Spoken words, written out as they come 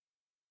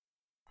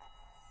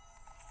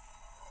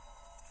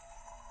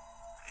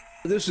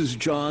This is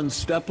John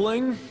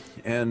Stepling,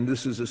 and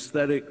this is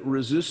Aesthetic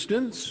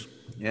Resistance,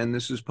 and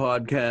this is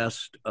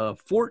podcast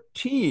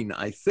 14,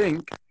 I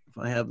think, if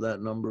I have that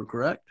number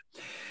correct.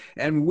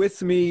 And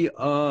with me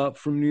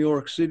from New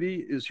York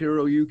City is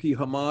Hiroyuki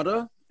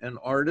Hamada, an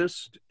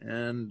artist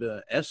and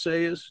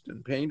essayist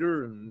and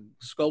painter and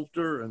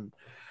sculptor and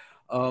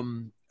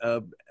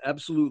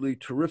absolutely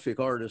terrific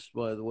artist,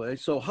 by the way.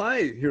 So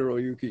hi,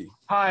 Hiroyuki.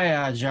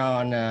 Hi,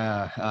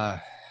 John.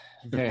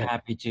 Very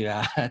happy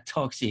to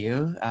talk to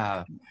you.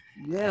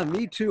 Yeah,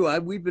 me too.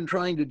 We've been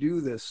trying to do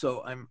this,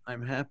 so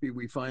I'm happy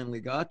we finally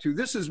got to.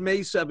 This is May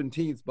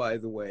 17th, by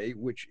the way,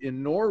 which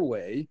in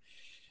Norway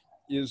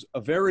is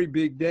a very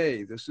big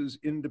day. This is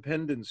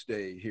Independence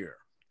Day here.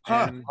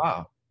 And,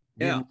 wow.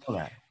 Yeah.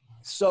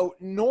 So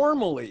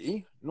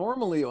normally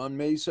on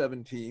May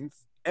 17th,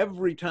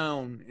 every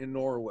town in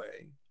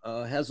Norway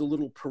has a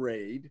little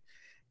parade.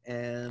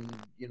 And,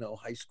 you know,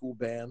 high school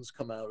bands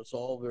come out. It's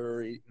all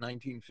very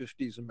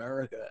 1950s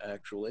America,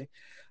 actually.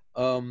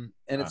 And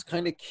it's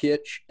kind of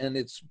kitsch, and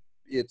it's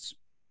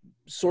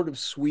sort of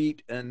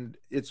sweet, and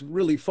it's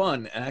really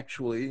fun,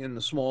 actually, in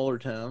the smaller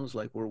towns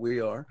like where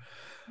we are.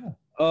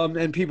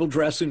 And people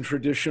dress in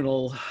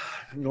traditional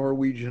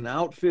Norwegian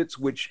outfits,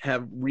 which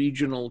have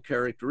regional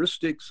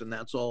characteristics, and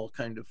that's all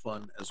kind of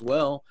fun as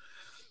well.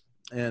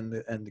 And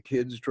the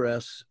kids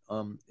dress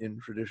in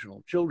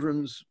traditional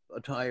children's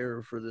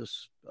attire for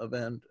this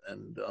event.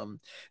 And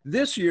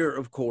this year,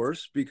 of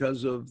course,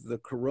 because of the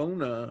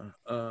corona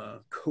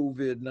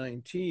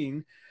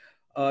COVID-19,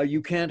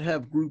 you can't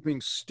have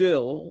groupings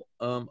still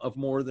of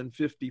more than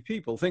 50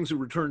 people. Things have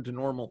returned to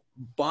normal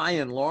by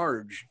and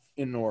large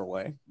in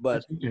Norway,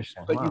 but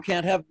Wow. you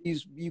can't have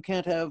these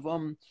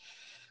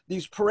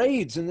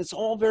parades, and it's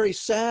all very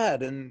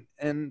sad.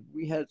 And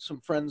we had some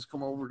friends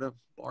come over to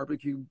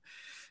barbecue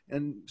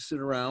and sit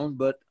around,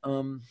 but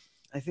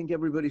I think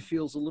everybody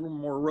feels a little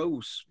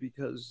morose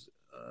because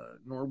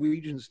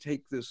Norwegians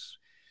take this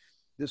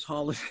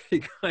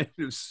holiday kind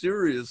of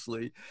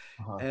seriously,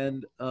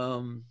 and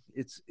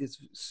it's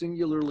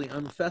singularly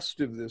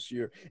unfestive this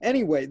year.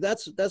 Anyway,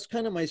 that's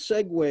kind of my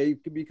segue,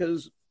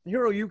 because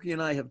Hiroyuki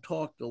and I have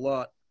talked a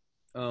lot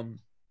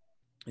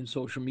in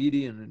social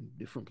media and in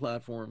different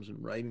platforms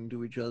and writing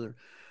to each other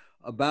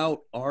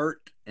about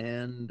art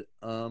and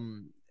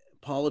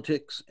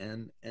politics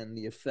and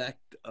the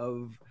effect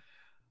of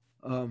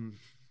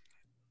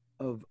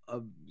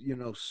you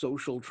know,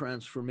 social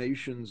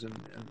transformations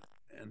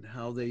and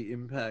how they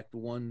impact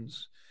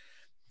one's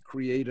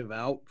creative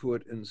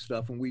output and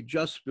stuff. And we,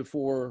 just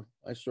before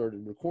I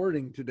started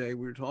recording today,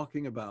 we were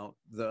talking about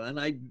and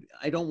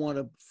I don't want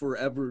to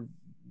forever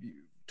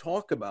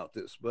talk about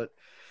this, but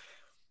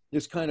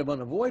it's kind of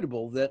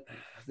unavoidable that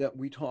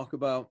we talk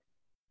about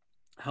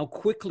how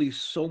quickly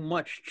so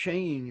much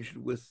changed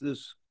with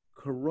this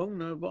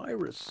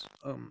coronavirus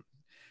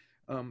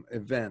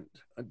event.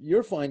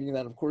 You're finding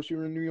that, of course,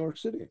 you're in New York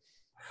City.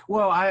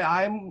 Well,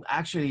 I'm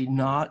actually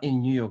not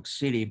in New York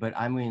City, but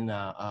I'm in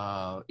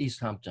East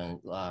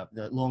Hampton,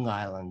 the Long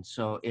Island.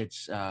 So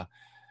it's a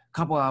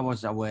couple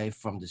hours away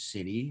from the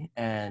city,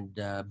 and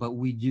but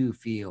we do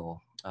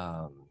feel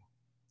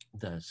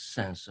the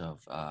sense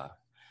of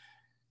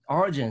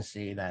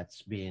urgency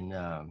that's been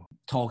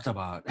talked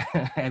about.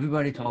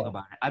 Everybody talk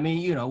about it. I mean,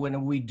 you know,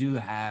 when we do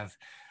have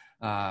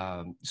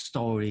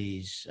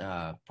stories,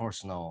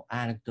 personal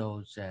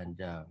anecdotes,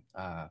 and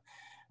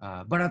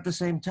but at the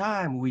same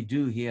time, we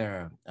do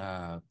hear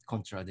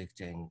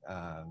contradicting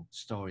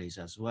stories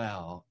as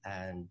well.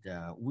 And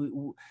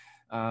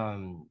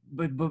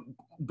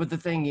but the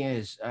thing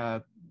is,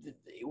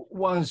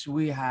 once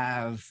we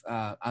have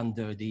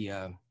under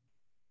the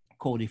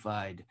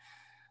codified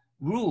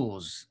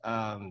rules,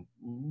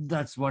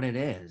 that's what it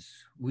is.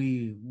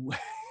 We,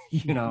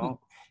 you know,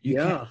 you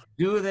can't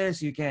do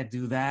this, you can't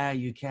do that,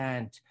 you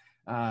can't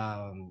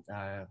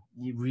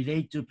you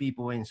relate to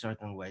people in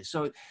certain ways.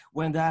 So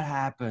when that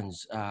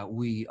happens,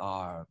 we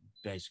are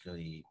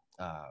basically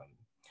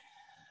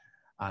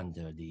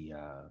under the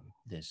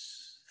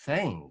this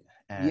thing.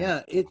 And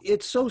yeah,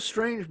 it's so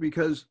strange,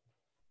 because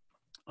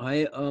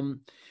I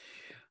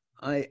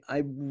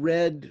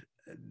read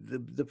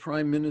the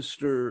Prime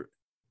Minister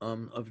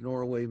of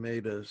Norway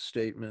made a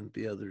statement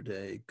the other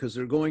day, because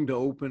they're going to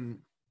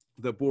open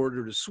the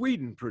border to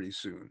Sweden pretty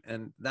soon.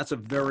 And that's a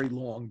very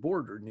long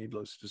border,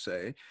 needless to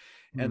say.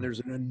 And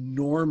there's an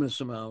enormous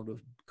amount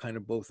of kind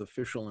of both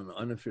official and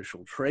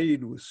unofficial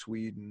trade with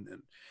Sweden,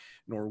 and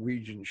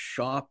Norwegians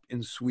shop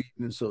in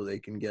Sweden so they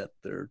can get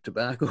their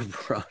tobacco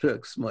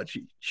products much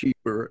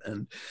cheaper.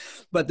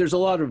 But there's a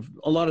lot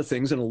of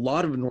things, and a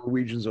lot of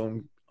Norwegians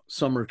own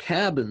summer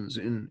cabins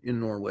in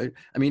Norway.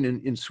 I mean,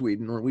 in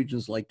Sweden.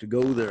 Norwegians like to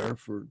go there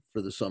for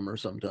the summer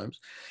sometimes.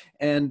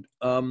 And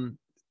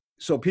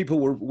so people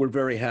were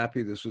very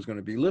happy this was going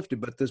to be lifted.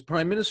 But this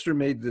Prime Minister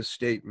made this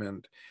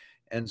statement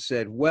and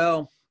said,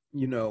 well,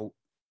 you know,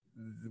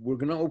 we're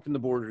going to open the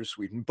border to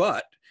Sweden,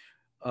 but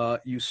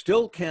you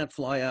still can't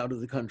fly out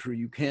of the country.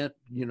 You can't,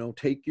 you know,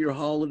 take your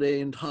holiday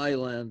in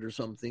Thailand or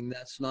something.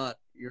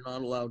 You're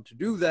not allowed to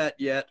do that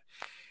yet.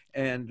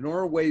 And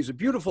Norway's a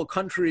beautiful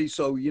country,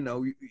 so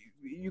you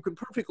can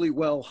perfectly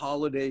well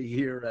holiday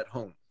here at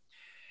home.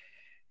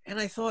 And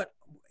I thought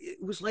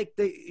it was like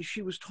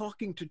she was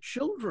talking to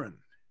children.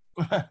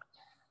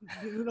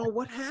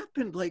 What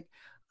happened? Like,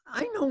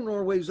 I know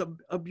Norway's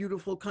a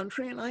beautiful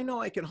country, and I know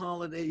I can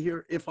holiday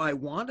here if I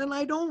want, and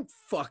I don't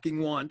fucking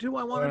want to.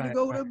 I wanted to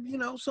go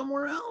to,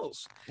 somewhere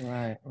else.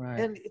 Right.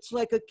 And it's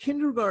like a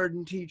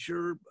kindergarten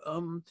teacher.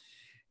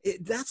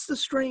 That's the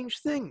strange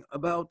thing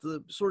about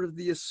the sort of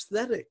the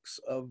aesthetics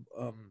of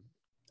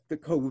the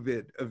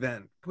COVID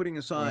event, putting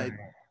aside,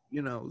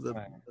 the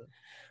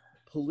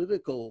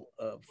political.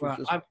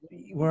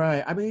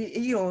 Right. I mean,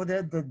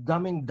 the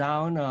dumbing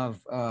down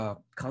of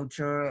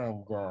culture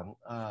and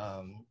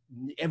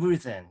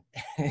everything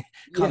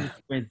comes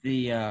with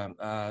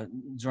the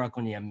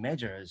draconian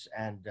measures,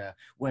 and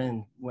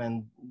when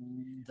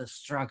the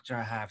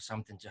structure have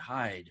something to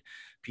hide,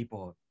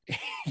 people,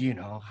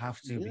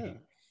 have to be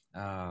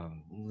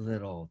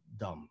little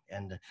dumb,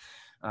 and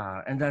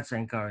that's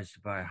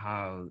encouraged by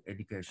how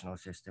educational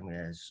system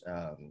is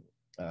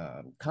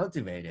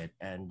cultivated,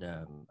 and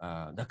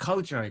the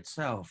culture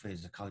itself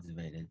is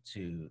cultivated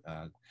to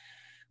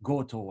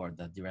go toward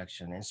that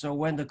direction. And so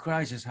when the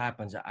crisis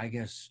happens, I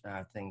guess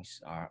things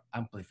are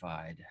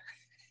amplified.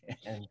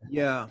 And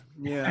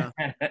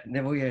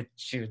then we are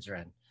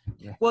children.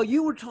 Well,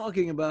 you were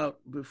talking about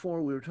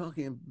before, we were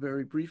talking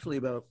very briefly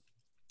about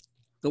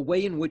the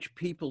way in which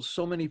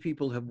so many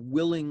people have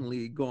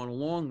willingly gone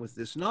along with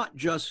this. Not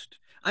just,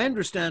 I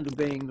understand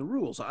obeying the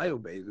rules. I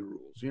obey the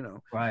rules,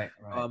 Right.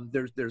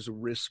 There's a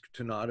risk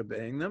to not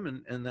obeying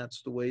them, and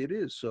that's the way it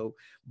is. So,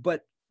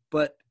 but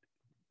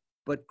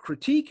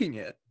critiquing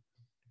it,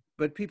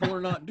 but people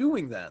are not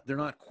doing that. They're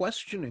not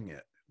questioning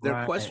it.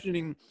 They're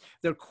questioning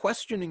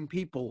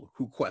people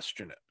who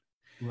question it.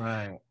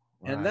 Right.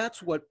 And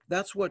that's what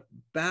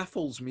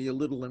baffles me a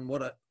little, and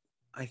what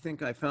I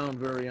think I found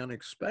very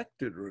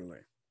unexpected, really.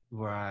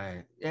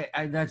 Right.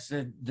 That's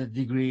the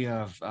degree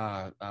of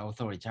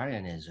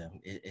authoritarianism.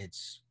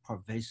 It's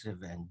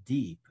pervasive and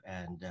deep.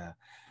 And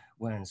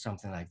when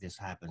something like this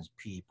happens,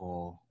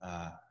 people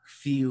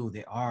feel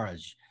the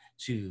urge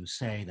to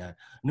say that,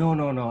 no,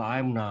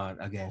 I'm not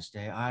against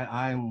it.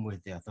 I'm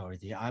with the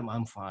authority.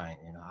 I'm fine.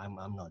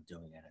 I'm not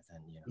doing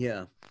anything.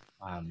 Yeah.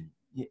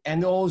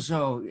 And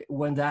also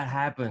when that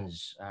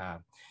happens,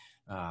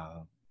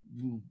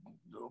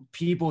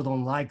 people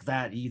don't like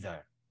that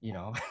either.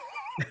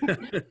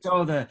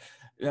 So the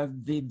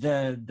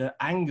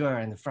anger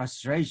and the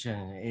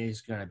frustration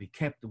is going to be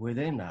kept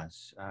within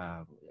us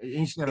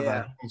instead of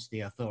against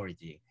the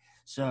authority.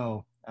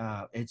 So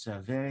it's a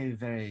very,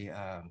 very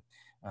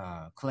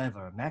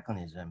clever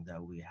mechanism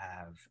that we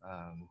have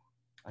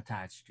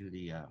attached to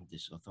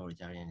this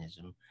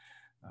authoritarianism.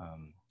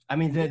 I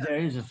mean, there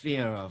is a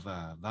fear of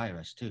a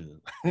virus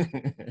too.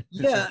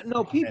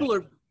 No, people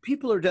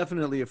are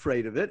definitely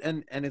afraid of it,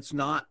 and it's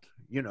not,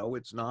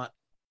 it's not.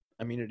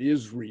 I mean, it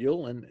is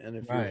real, and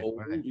if you're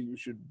older, you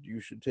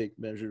should take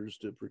measures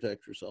to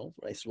protect yourself,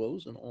 I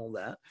suppose, and all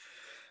that.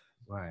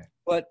 Right.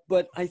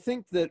 But I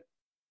think that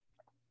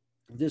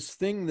this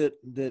thing that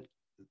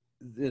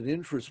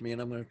interests me,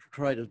 and I'm going to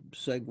try to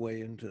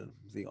segue into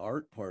the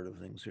art part of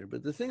things here.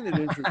 But the thing that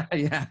interests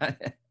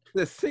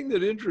the thing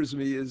that interests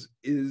me is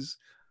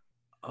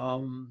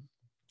the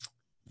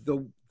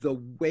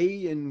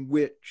way in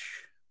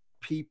which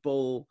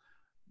people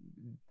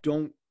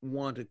don't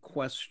want to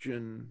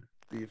question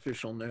the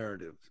official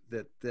narrative,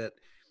 that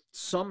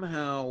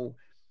somehow,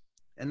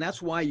 and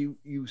that's why you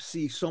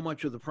see so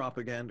much of the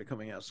propaganda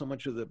coming out, so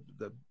much of the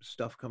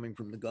stuff coming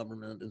from the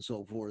government and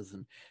so forth,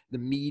 and the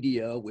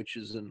media, which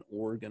is an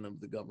organ of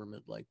the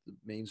government, like the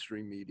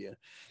mainstream media,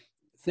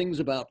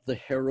 things about the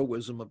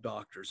heroism of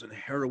doctors and the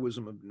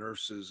heroism of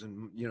nurses,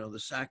 and the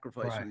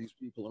sacrifice of these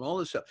people and all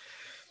this stuff,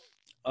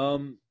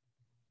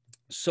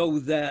 so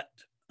that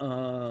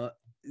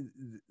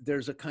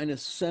there's a kind of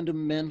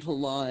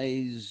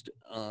sentimentalized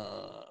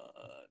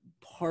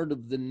part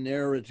of the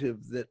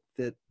narrative that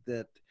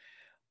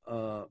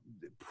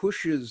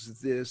pushes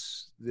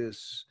this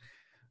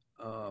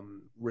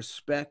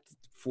respect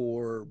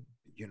for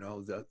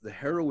the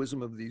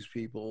heroism of these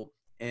people.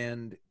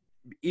 And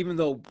even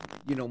though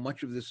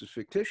much of this is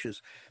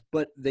fictitious,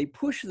 but they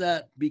push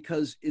that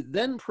because it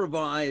then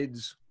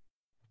provides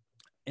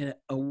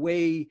a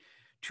way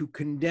to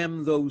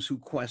condemn those who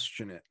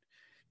question it.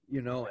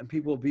 And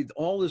people will be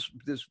all this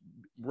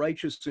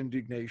righteous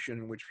indignation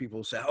in which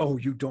people say, oh,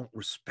 you don't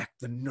respect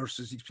the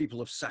nurses. These people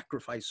have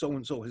sacrificed.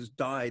 So-and-so has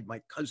died.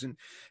 My cousin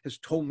has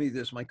told me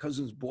this. My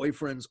cousin's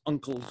boyfriend's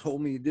uncle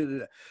told me he did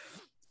it.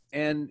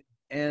 And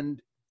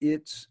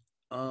it's,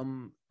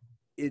 that's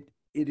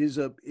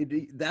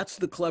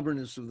the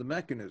cleverness of the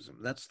mechanism.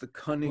 That's the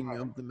cunning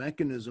of the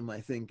mechanism, I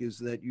think, is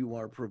that you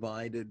are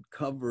provided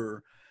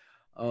cover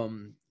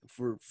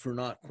for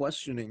not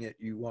questioning it.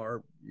 You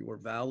are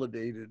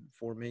validated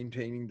for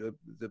maintaining the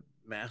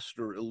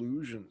master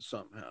illusion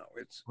somehow.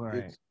 It's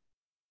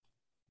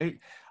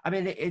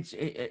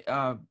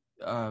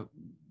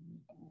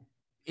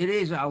it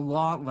is a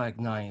lot like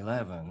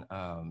 9/11.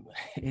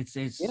 It's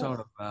Yeah,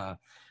 sort of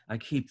I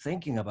keep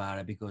thinking about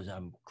it because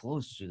I'm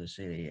close to the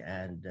city,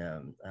 and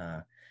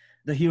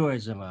the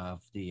heroism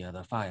of the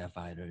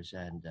firefighters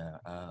and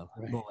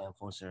right. law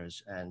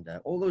enforcers and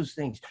all those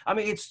things. I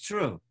mean, it's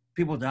true.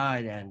 People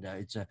died, and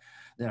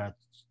there are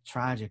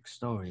tragic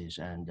stories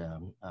and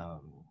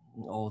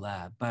all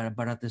that.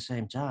 But at the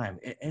same time,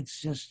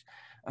 it's just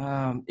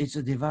it's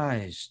a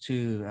device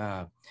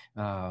to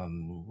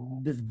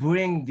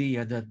bring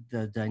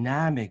the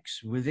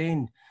dynamics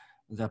within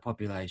the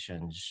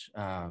populations,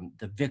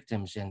 the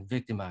victims and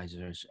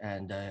victimizers,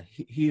 and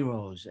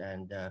heroes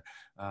and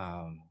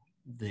um,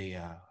 the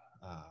uh,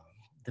 uh,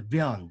 the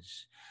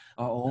villains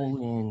are all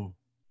in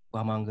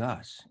among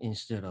us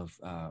instead of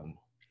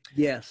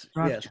Yes,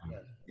 yes,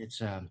 structure.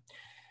 It's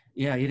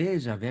yeah, it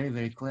is a very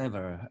very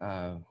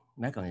clever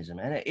mechanism,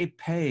 and it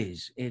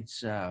pays.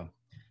 It's um,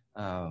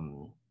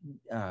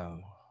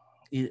 um,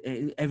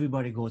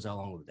 everybody goes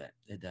along with that.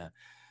 The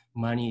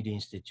money, the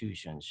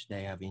institutions,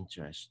 they have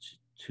interest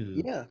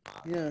to. yeah,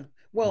 yeah.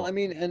 Well, Well, I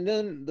mean, and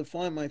then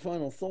my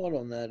final thought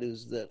on that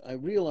is that I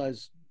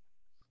realized,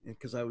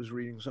 because I was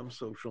reading some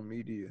social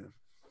media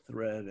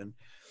thread, and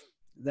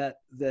that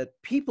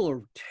people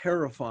are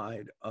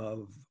terrified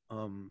of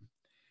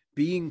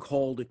being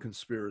called a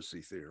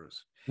conspiracy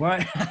theorist.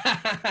 what?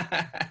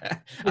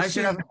 You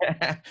see,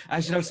 I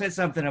should have said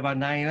something about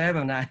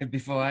 9/11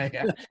 before I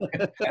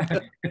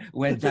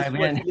went this is dive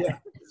what in. yeah,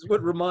 this is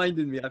what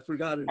reminded me. I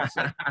forgot it a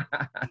second.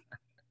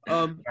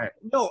 Right,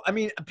 No, I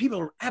mean, people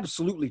are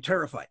absolutely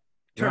terrified.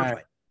 right,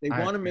 Terrified. They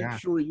want to make yeah,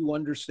 sure you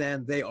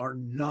understand they are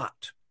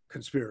not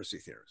conspiracy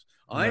theorists.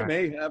 I right,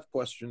 may have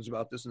questions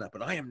about this and that,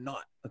 but I am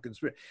not a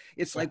conspiracy.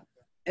 It's yeah, like,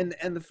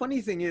 and the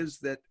funny thing is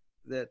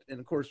and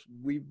of course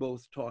we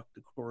both talked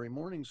to Cory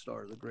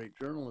Morningstar, the great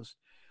journalist,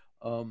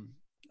 um,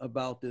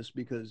 about this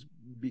because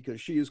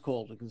she is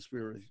called a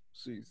conspiracy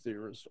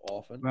theorist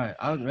often, right.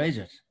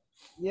 Outrageous.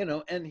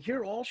 and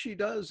here all she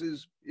does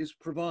is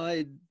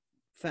provide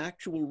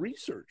factual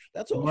research.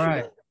 That's all she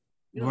Right, does,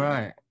 you know.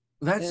 right.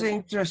 That's the And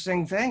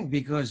interesting thing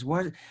because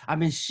what I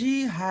mean,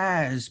 she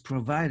has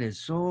provided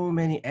so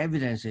many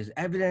evidences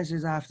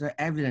after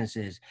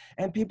evidences,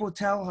 and people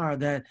tell her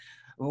that,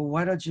 well,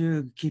 why don't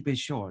you keep it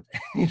short?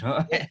 You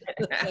know,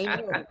 I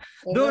know,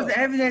 I those know.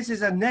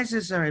 evidences are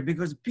necessary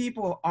because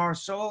people are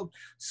so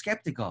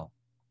skeptical.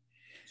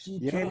 She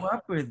came Yeah,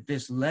 up with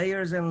this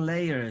layers and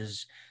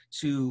layers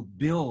to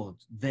build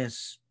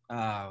this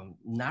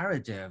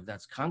narrative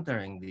that's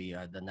countering the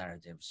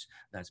narratives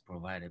that's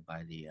provided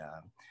by the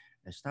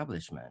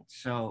establishment.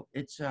 So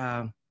it's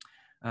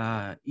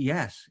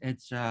yes,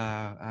 it's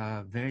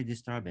very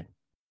disturbing.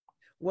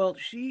 well,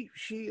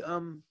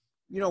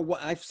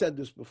 what I've said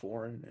this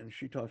before, and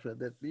she talks about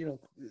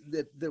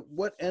that, that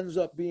what ends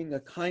up being a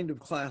kind of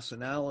class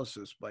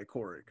analysis by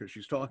Cory, because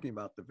she's talking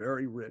about the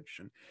very rich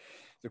and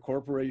the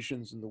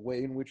corporations and the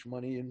way in which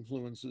money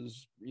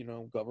influences,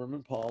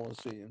 government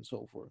policy and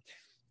so forth.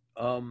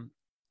 Um,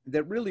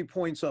 that really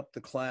points up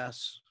the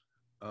class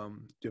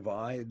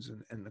divides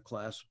and the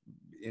class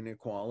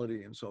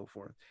inequality and so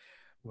forth.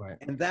 Right.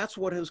 And that's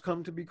what has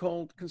come to be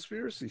called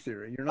conspiracy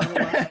theory. You're not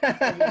allowed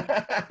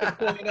to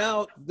point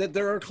out that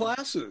there are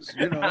classes.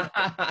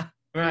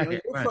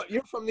 Right, right.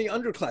 You're from the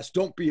underclass.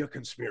 Don't be a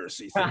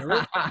conspiracy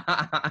theorist.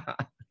 I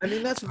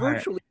mean, that's Right.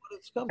 virtually what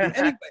it's come to.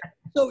 Anyway,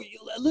 so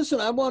listen,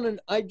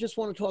 I just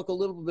want to talk a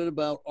little bit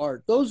about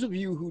art. Those of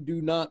you who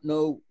do not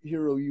know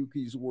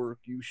Hiroyuki's work,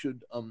 you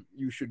should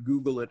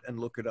Google it and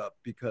look it up,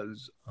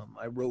 because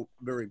I wrote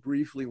very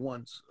briefly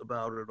once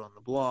about it on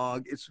the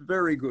blog. It's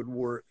very good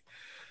work.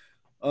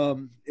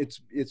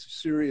 It's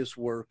serious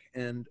work.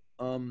 And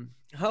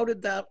how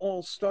did that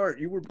all start?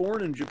 You were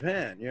born in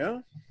Japan, yeah?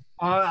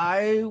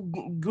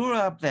 Grew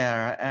up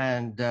there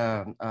and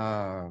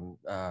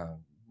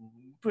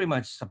pretty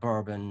much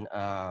suburban,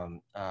 right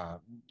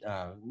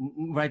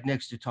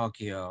next to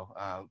Tokyo.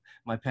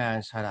 My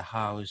parents had a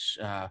house.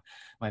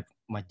 My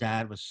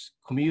dad was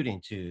commuting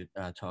to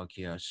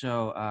Tokyo,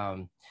 so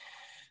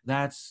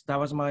that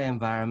was my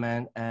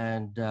environment.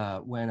 And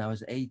when I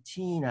was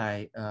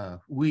 18,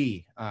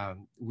 we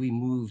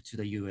moved to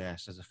the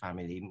U.S. as a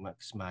family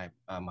because my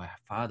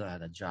father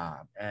had a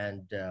job,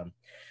 and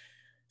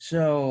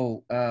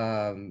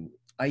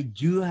I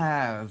do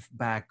have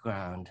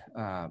background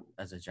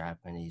as a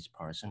Japanese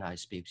person. I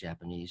speak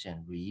Japanese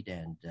and read,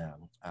 and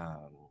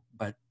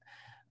but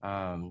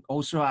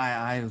also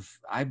I've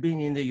been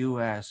in the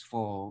U.S.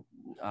 for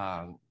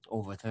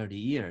over 30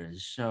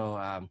 years, so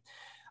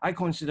I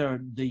consider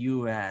the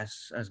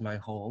U.S. as my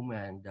home,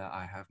 and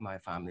I have my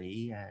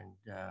family, and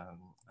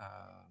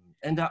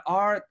the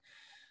art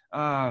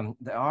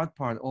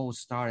part all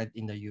started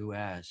in the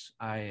U.S.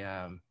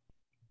 I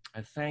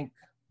think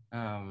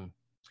um,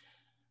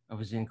 I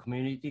was in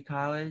community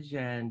college,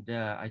 and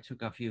I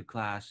took a few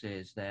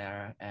classes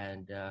there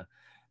and a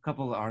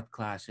couple of art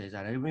classes.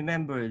 And I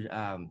remembered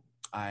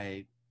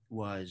I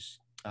was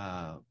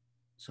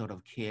sort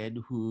of kid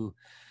who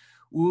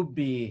would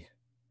be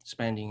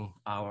spending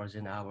hours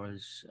and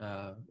hours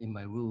in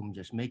my room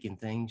just making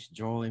things,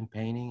 drawing,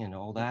 painting, and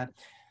all that.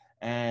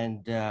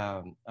 And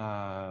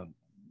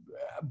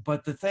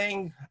but the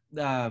thing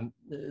that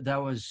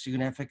was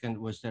significant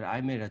was that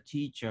I met a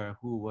teacher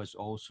who was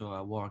also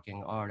a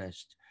working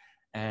artist,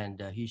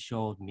 and he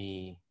showed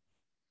me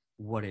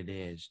what it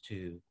is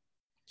to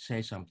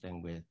say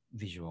something with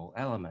visual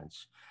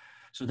elements.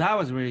 So that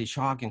was really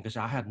shocking because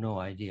I had no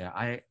idea.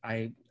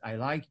 I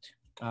liked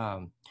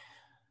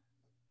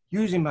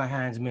using my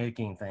hands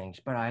making things,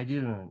 but I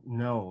didn't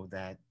know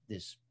that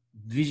this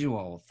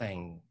visual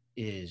thing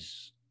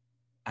is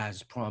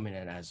as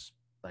prominent as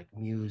like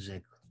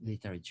music,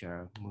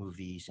 literature,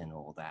 movies, and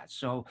all that.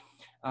 So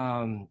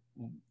um,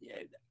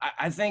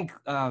 I think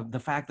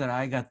the fact that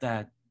I got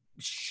that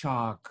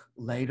shock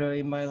later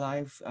in my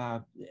life,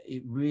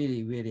 it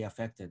really, really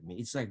affected me.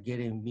 It's like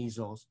getting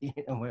measles,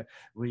 where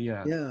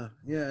you're Yeah,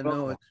 yeah,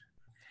 no, grown.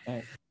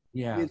 Uh,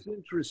 yeah. it's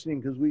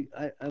interesting because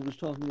I was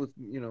talking with,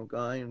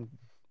 Guy and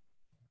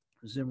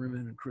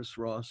Zimmerman and Chris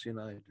Rossi, and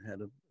I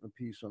had a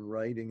piece on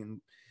writing,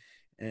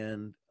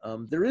 and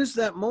there is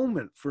that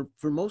moment for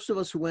most of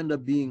us who end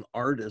up being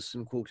artists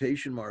in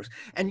quotation marks,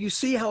 and you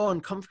see how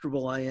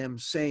uncomfortable I am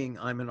saying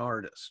I'm an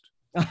artist.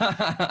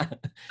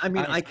 I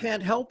mean, I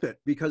can't help it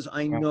because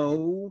I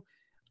know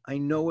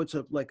it's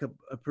like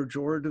a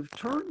pejorative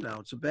term now.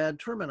 It's a bad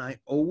term, and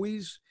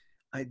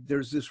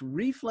there's this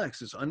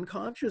reflex, it's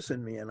unconscious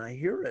in me, and I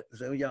hear it.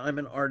 So yeah, I'm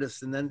an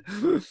artist, and then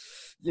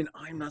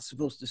I'm not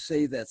supposed to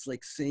say that. It's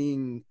like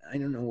saying, I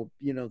don't know,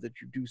 that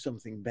you do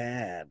something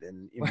bad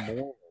and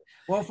immoral.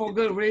 Well, for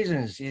good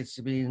reasons. It's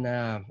been,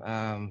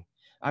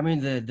 I mean,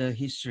 the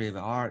history of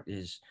art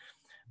is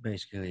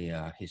basically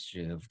a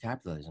history of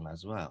capitalism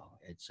as well.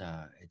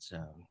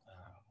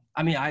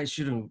 I mean, I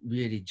shouldn't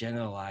really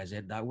generalize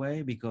it that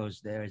way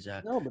because there is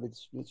a, No, but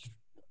it's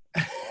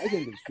I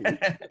think it's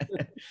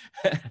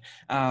true.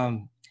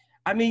 um,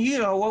 I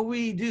mean, what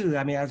we do.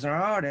 I mean, as an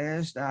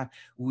artist,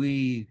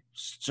 we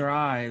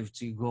strive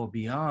to go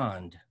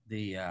beyond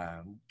the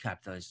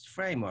capitalist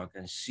framework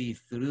and see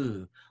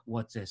through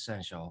what's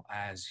essential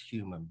as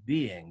human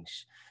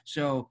beings.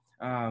 So,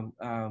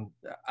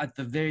 at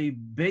the very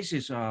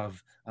basis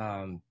of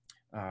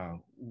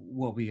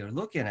what we are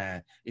looking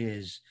at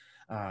is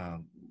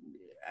um,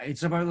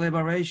 it's about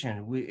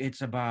liberation.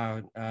 It's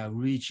about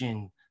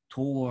reaching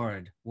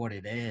toward what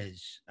it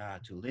is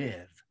to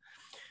live.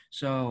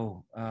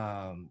 So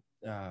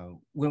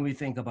when we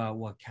think about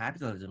what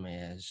capitalism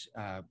is,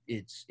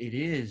 it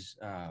is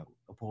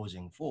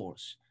opposing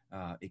force.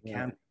 It Yeah.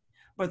 can,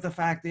 but the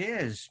fact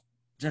is,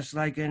 just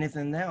like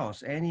anything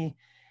else,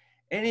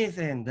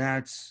 anything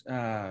that's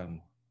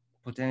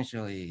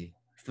potentially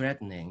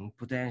threatening,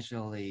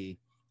 potentially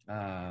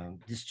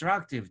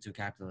destructive to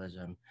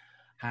capitalism,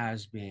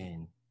 has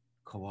been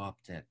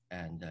co-opted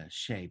and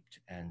shaped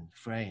and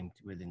framed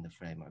within the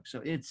framework.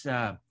 So it's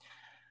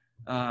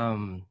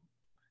um,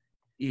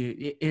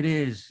 it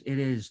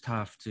is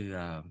tough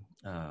to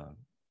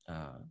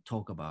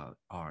talk about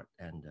art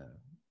and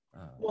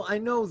Well, I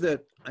know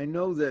that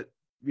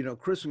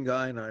Chris and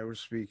Guy and I were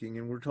speaking,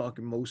 and we're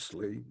talking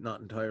mostly,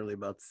 not entirely,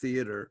 about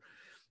theater.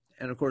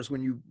 And of course,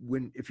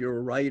 if you're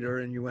a writer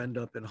and you end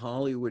up in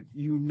Hollywood,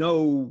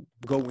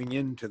 going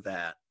into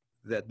that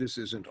this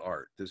isn't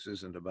art. This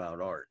isn't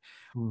about art.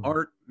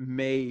 Art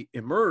may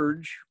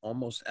emerge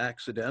almost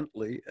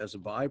accidentally as a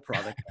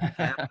byproduct.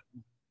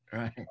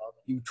 right.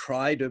 You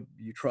try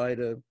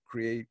to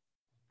create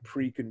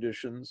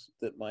preconditions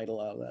that might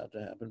allow that to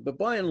happen. But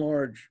by and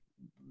large,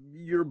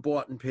 you're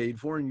bought and paid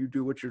for, and you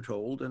do what you're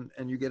told,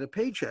 and you get a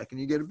paycheck,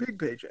 and you get a big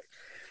paycheck.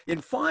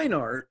 In fine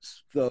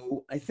arts,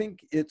 though, I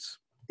think it's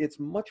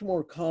much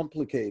more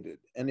complicated,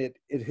 and it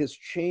has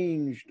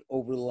changed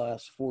over the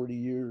last 40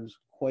 years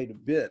quite a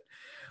bit.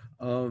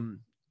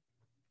 Um,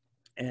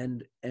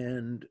 and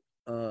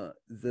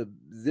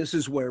this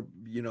is where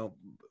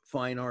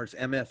fine arts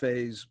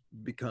MFAs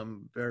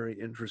become very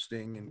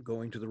interesting, and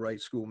going to the right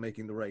school,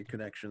 making the right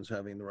connections,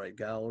 having the right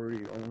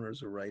gallery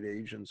owners or right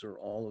agents or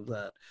all of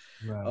that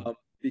Right.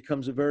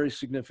 becomes a very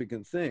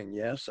significant thing.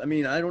 Yes, I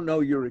mean, I don't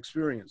know your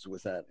experience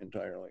with that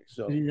entirely.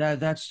 So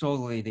That's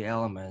totally the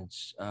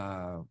elements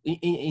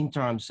in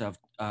terms of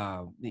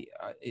the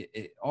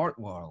art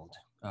world.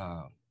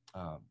 Uh,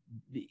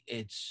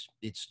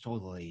 it's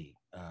totally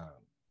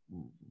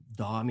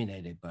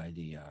dominated by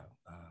the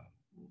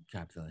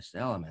capitalist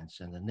elements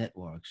and the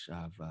networks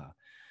of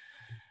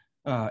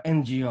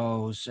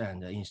NGOs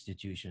and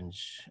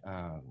institutions.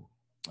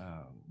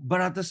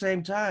 But at the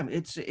same time,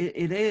 it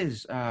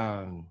is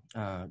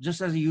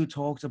just as you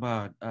talked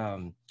about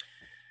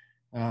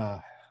uh,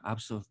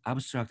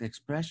 abstract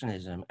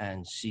expressionism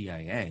and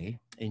CIA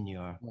in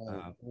your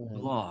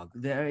blog.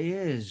 There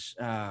is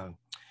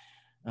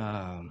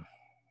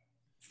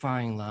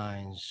fine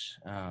lines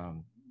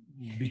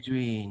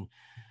between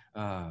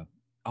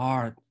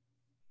art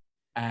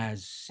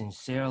as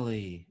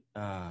sincerely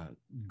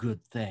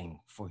good thing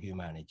for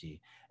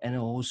humanity, and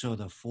also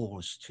the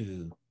force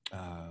to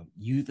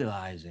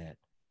utilize it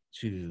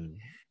to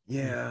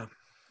yeah,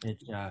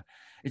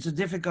 It's a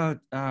difficult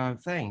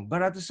thing,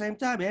 but at the same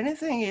time,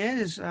 anything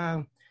is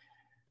um,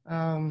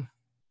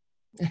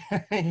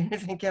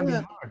 anything can be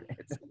Yeah. hard.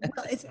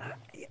 Well, it's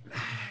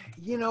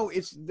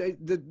it's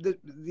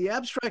the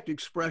abstract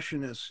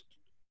expressionist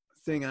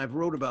thing. I've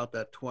wrote about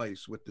that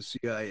twice with the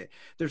CIA.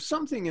 There's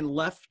something in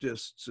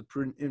leftists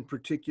in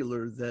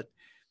particular that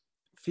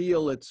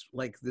feel it's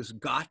like this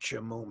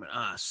gotcha moment.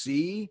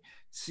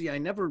 See, I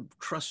never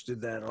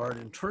trusted that art,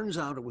 and turns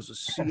out it was a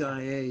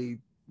CIA,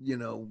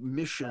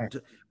 mission Right.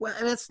 to. Well,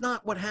 and that's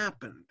not what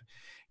happened.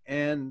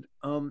 And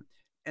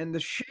and the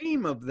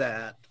shame of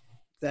that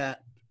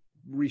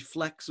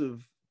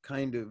reflexive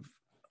kind of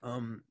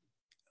um,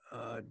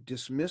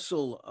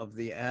 dismissal of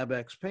the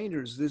Abex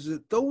painters is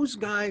that those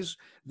guys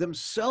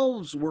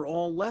themselves were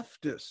all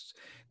leftists.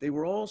 They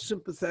were all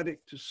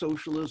sympathetic to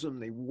socialism.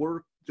 They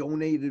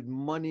donated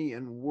money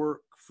and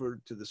work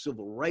to the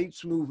civil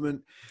rights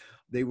movement.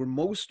 They were,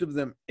 most of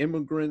them,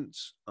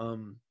 immigrants,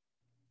 and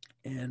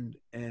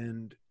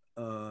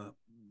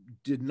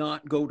did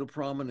not go to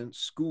prominent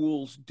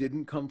schools,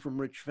 didn't come from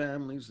rich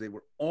families. They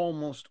were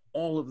almost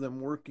all of them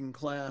working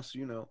class,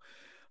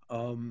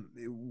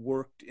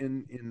 worked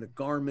in the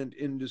garment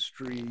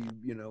industry.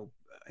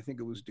 I think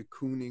it was de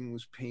Kooning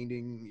was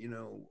painting,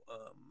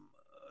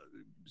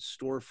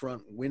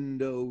 storefront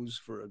windows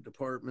for a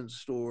department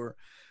store.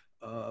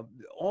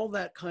 All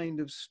that kind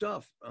of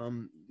stuff.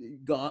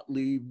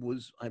 Gottlieb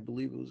was, I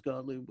believe it was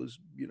Gottlieb, was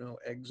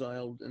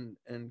exiled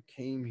and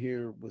came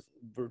here with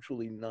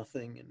virtually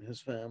nothing in his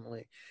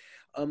family.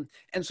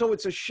 And so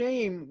it's a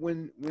shame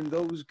when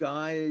those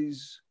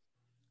guys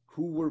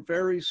who were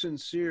very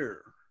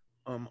sincere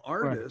Right.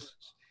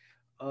 artists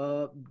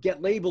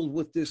get labeled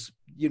with this,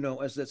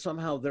 as that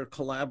somehow they're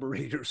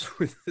collaborators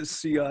with the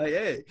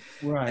CIA,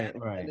 Right.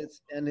 and Right.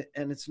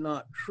 it's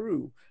not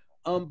true.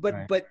 But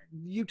Right.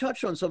 you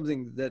touched on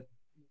something that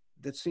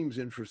seems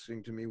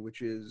interesting to me,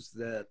 which is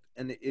that,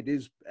 and it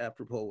is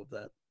apropos of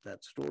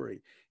that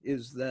story,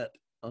 is that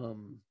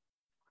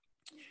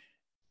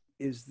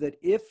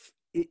if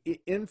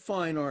in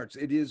fine arts,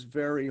 it is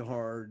very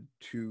hard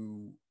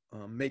to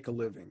make a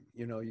living.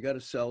 You got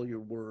to sell your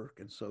work,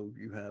 and so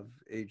you have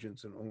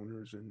agents and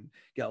owners and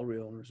gallery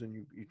owners, and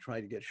you try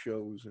to get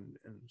shows and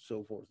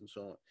so forth and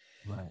so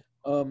Right.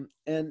 on.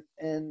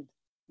 And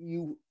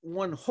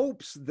one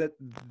hopes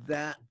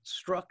that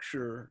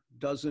structure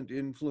doesn't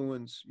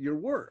influence your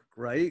work,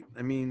 right?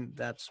 I mean,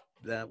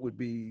 that would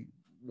be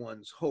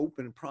one's hope,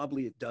 and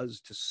probably it does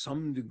to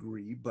some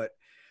degree, but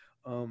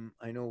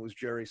I know it was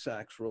Jerry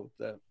Sachs wrote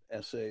that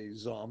essay,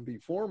 Zombie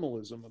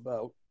Formalism,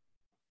 about,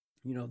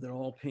 that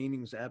all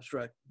paintings,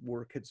 abstract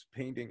work,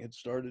 painting had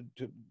started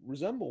to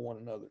resemble one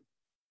another,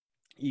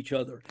 each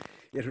other.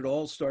 It had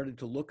all started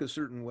to look a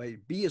certain way,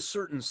 be a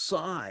certain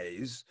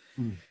size,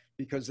 Mm.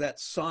 because that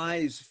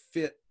size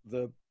fit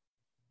the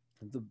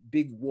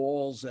big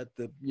walls at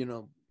the,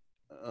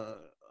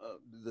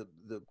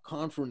 the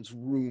conference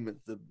room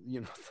at the, the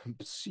Mm.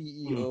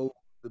 CEO,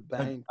 the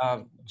bank.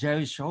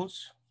 Jerry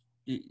Schultz,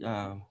 Is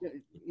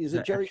it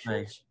the Jerry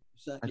essay,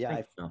 Schultz? I Yeah,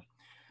 think so.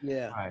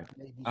 yeah, Right.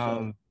 maybe so.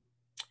 Um,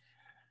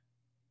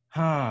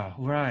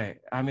 right.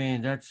 I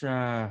mean, that's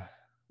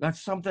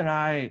something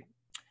I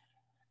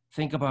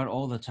think about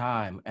all the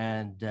time.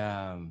 And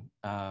um,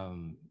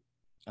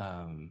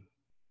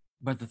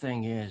 but the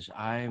thing is,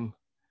 I'm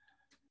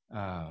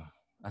uh,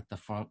 at the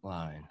front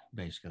line,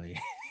 basically.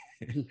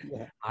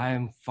 Yeah.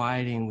 I'm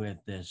fighting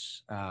with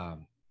this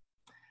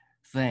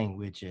thing,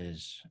 which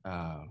is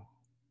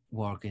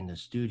work in the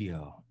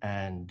studio,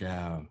 and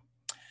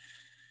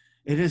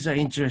it is an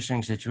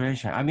interesting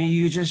situation. I mean,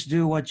 you just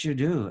do what you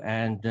do,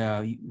 and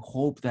you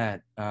hope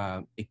that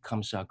it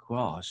comes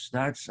across.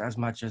 That's as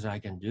much as I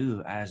can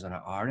do as an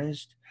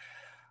artist.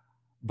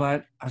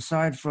 But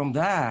aside from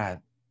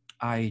that,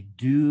 I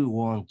do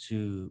want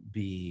to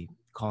be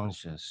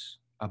conscious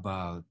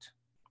about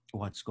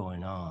what's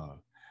going on,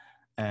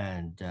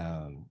 and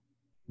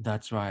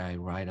that's why I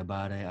write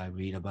about it. I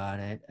read about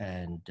it,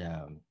 and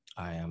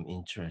I am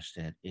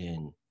interested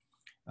in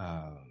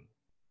um,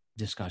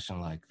 discussion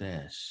like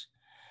this.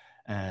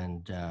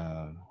 And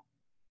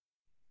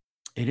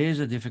it is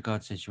a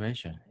difficult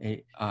situation.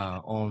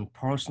 On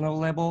personal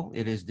level,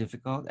 it is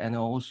difficult, and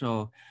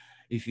also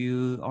if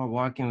you are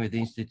working with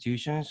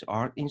institutions,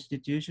 art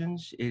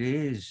institutions, it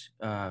is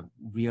a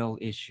real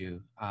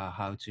issue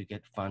how to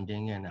get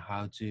funding and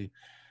how to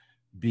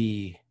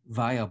be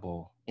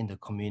viable in the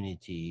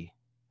community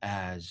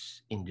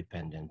as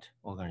independent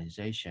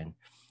organization.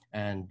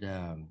 And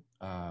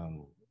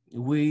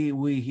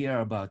we hear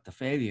about the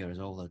failures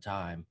all the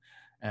time,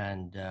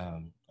 and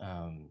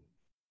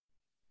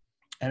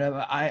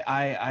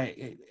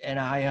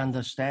I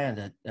understand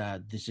that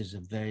this is a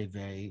very,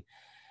 very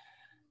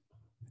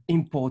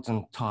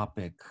important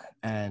topic,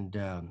 and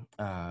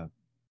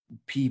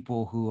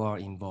people who are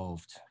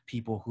involved,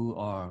 people who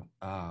are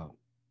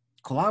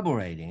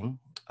collaborating,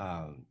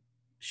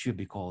 should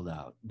be called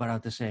out. But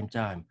at the same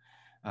time,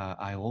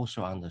 I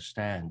also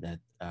understand that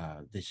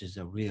this is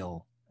a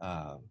real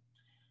uh,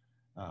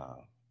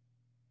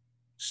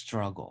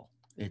 struggle.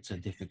 it's a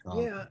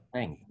difficult Yeah.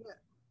 thing. Yeah.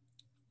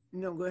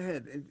 No, go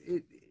ahead.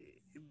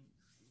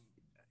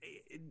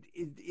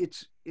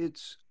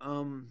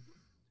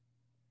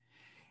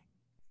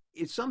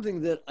 It's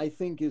something that I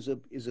think is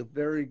a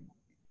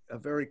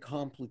very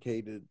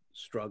complicated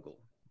struggle.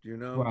 Do you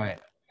know? Right,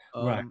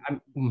 right.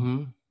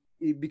 Um,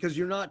 because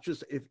you're not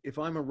just if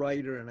I'm a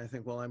writer and I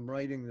think, well, I'm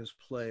writing this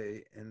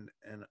play and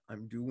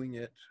I'm doing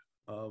it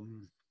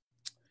um,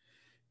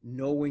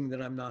 knowing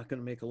that I'm not going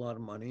to make a lot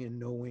of money and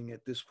knowing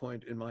at this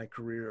point in my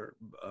career,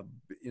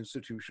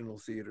 institutional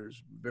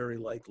theaters very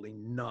likely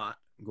not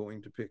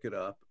going to pick it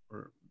up,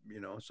 or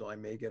so I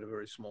may get a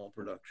very small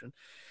production.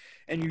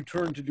 And you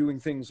turn to doing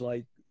things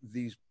like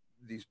these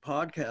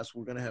podcasts.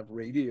 We're going to have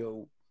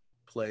radio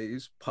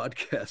plays,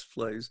 podcast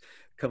plays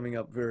coming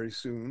up very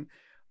soon.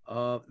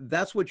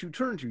 That's what you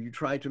turn to. You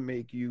try to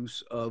make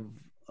use of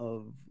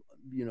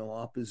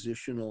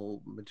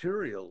oppositional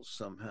materials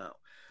somehow.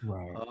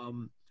 Right.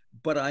 Um,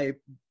 but I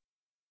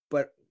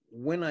but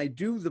when I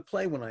do the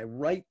play, when I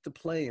write the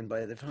play, and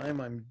by the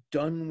time I'm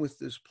done with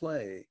this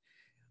play,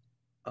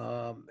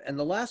 and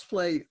the last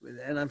play,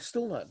 and I'm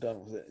still not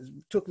done with it, it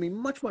took me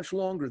much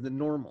longer than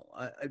normal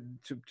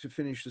to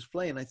finish this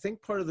play. And I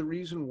think part of the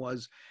reason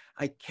was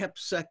I kept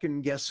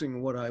second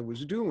guessing what I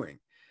was doing,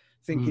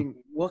 Mm. thinking,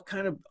 what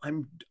kind of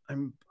I'm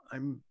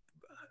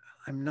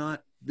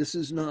not, this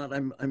is not,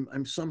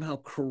 I'm somehow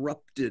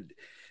corrupted.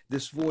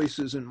 This voice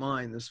isn't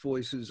mine. This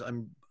voice is,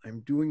 I'm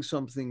doing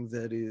something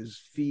that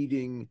is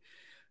feeding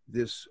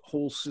this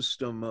whole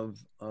system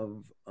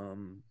of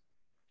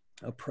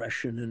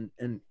oppression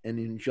and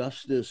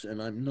injustice.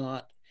 And I'm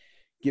not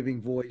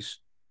giving voice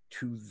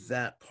to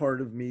that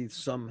part of me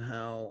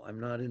somehow. I'm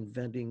not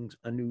inventing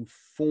a new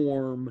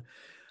form.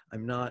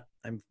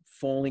 I'm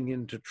falling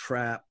into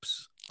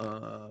traps,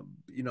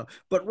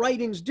 but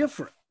writing's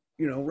different.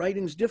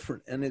 Writing's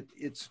different, and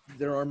it's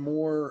there are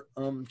more,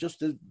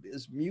 just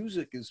as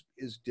music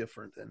is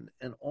different,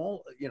 and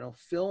all,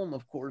 film,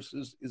 of course,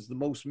 is the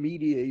most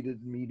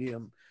mediated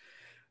medium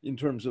in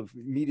terms of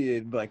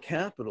mediated by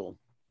capital.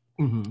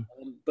 Mm-hmm.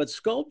 But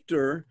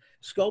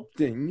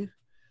sculpting,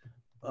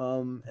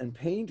 and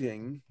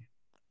painting,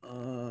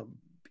 uh,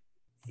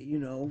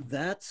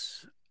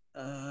 that's,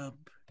 uh,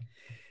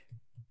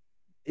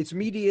 it's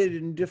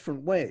mediated in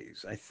different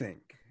ways. I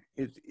think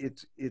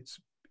it's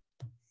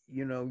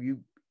you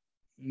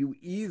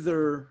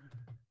either,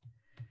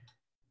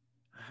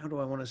 how do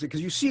I want to say,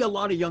 because you see a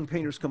lot of young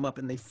painters come up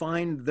and they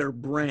find their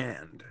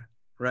brand,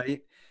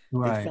 right? they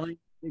Right. find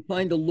they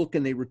find a look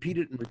and they repeat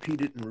it and repeat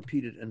it and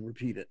repeat it and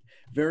repeat it,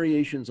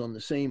 variations on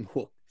the same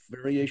hook,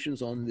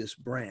 variations on this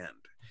brand.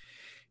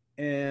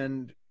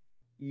 And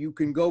you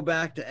can go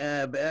back to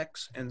Ab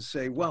X and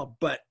say, well,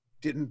 but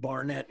didn't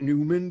Barnett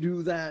Newman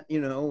do that?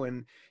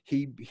 And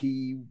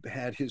he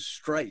had his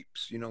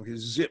stripes,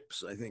 his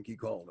zips, I think he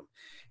called them.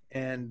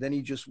 And then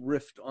he just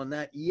riffed on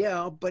that.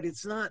 Yeah, but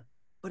it's not,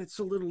 but it's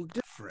a little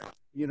different.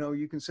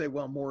 You can say,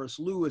 well, Morris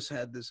Louis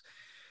had this,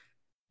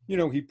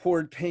 he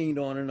poured paint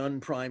on an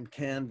unprimed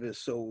canvas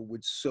so it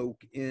would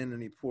soak in,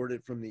 and he poured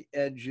it from the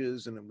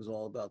edges, and it was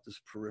all about this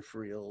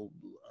peripheral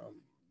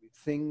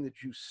thing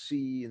that you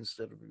see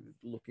instead of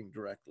looking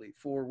directly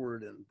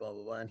forward, and blah,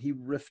 blah, blah. And he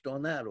riffed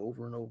on that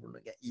over and over and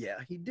again. Yeah,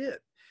 he did.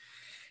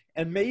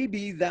 And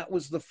maybe that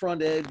was the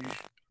front edge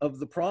of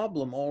the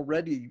problem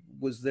already,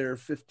 was there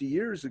 50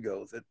 years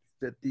ago,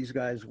 that these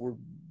guys were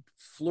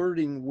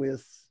flirting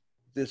with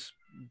this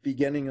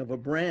beginning of a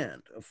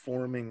brand, of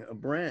forming a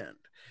brand.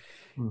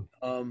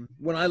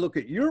 When I look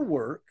at your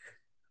work,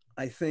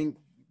 I think,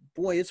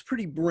 boy, it's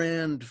pretty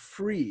brand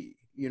free.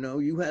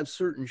 You have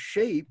certain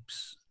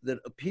shapes that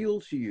appeal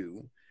to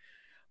you,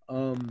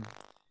 and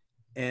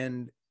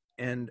and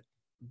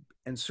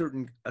a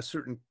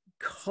certain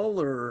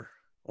color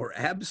or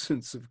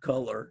absence of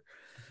color,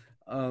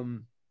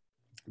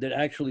 that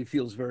actually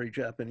feels very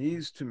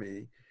Japanese to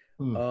me.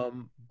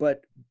 Mm.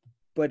 But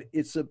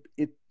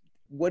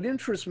what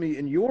interests me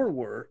in your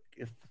work,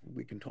 if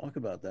we can talk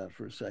about that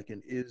for a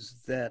second, is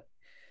that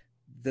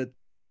the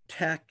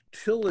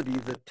tactility,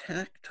 the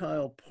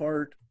tactile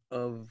part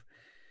of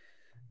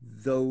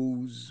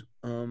those,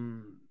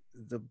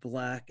 the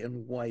black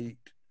and white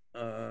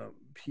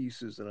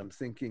pieces that I'm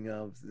thinking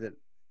of, that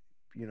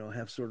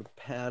have sort of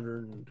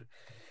patterned,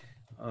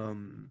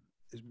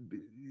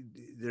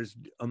 there's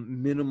a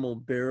minimal,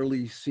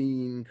 barely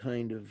seen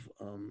kind of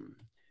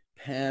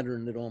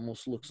pattern that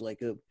almost looks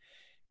like a,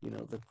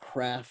 the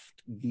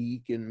craft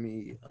geek in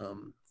me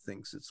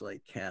thinks it's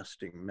like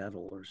casting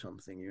metal or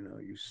something.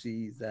 You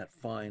see that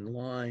fine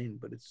line,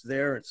 but it's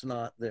there, it's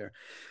not there.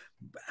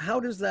 How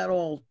does that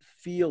all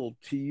feel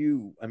to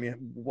you? I mean,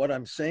 what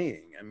I'm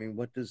saying, I mean,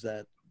 what does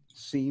that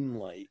seem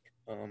like,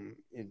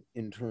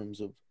 in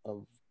terms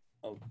of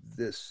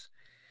this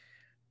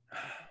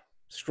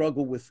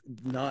struggle with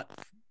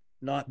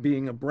not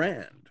being a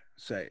brand,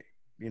 say,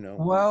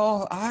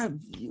 Well,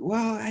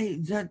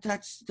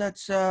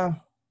 that's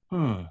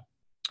hmm.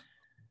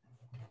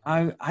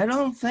 I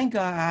don't think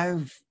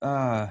I've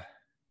thought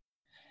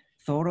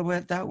of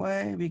it that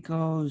way,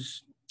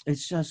 because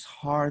it's just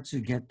hard to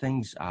get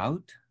things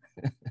out.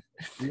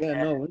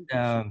 Yeah, no,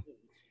 interesting.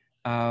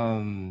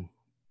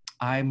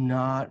 I'm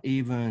not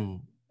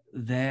even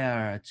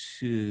there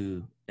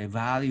to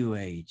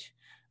evaluate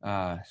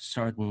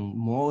certain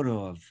mode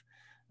of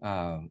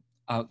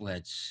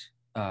outlets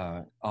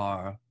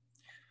are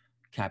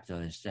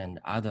capitalist and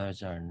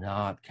others are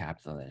not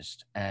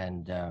capitalist.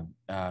 And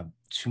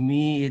to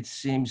me, it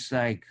seems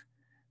like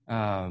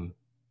I'm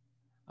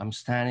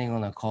standing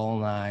on a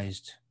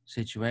colonized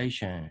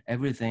situation.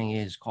 Everything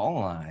is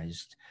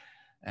colonized,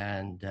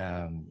 and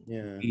Yeah.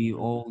 we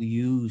all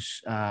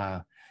use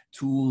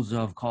tools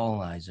of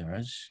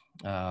colonizers,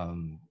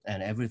 and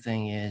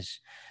everything is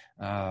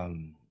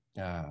um,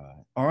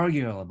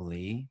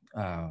 arguably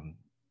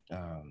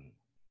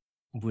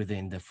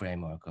within the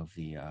framework of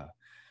the uh,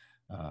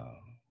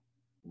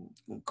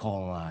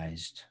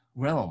 colonized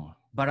realm.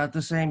 But at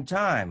the same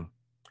time,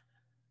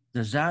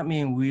 does that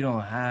mean we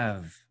don't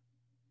have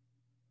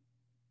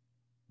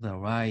the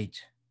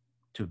right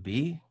to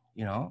be?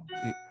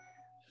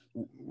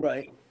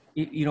 Right.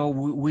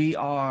 We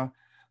are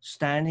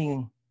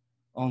standing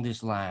on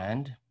this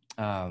land.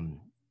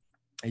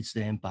 It's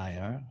the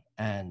empire,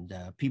 and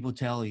people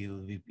tell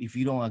you if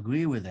you don't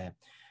agree with it,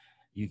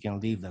 you can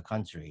leave the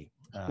country.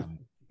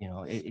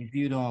 If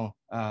you don't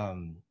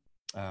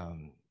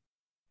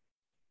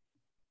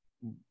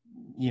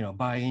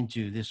buy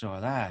into this or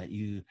that,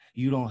 you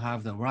don't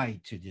have the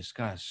right to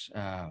discuss.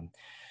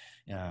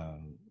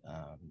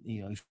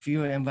 If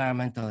you're an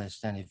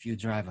environmentalist and if you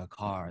drive a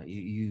car,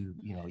 you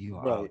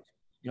are out.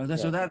 Right.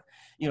 So that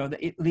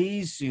it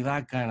leads to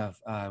that kind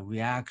of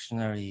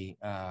reactionary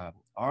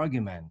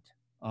argument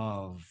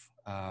of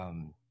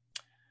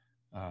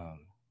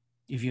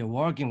if you're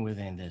working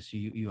within this,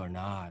 you are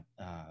not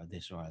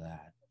this or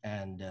that.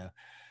 And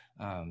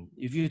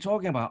if you're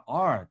talking about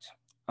art,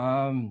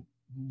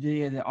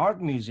 the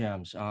art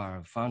museums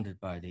are funded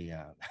by the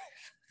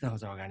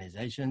those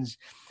organizations,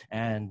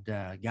 and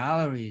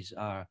galleries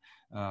are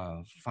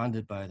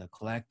funded by the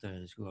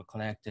collectors who are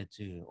connected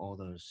to all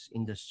those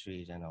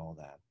industries and all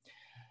that.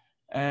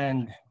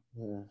 And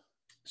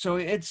so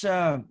it's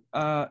an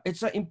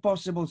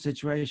impossible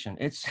situation.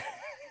 It's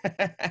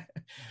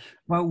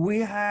but we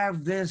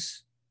have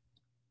this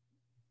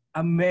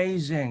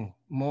amazing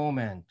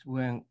moment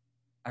when,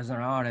 as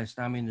an artist,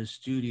 I'm in the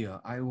studio,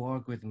 I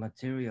work with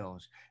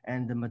materials,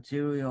 and the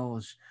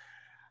materials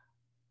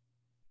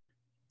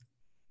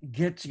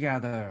get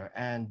together,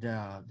 and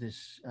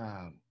this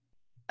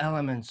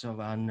elements of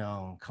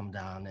unknown come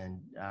down, and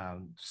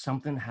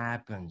something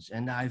happens,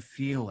 and I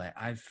feel it.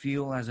 I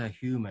feel as a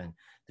human,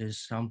 there's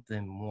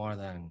something more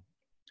than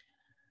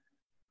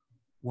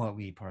what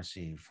we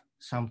perceive.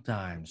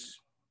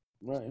 Sometimes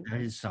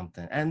there is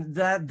something, and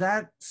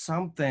that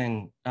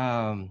something,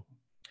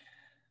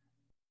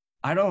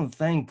 I don't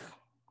think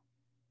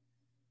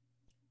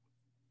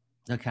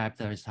the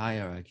capitalist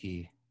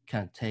hierarchy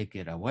can take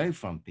it away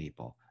from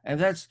people. And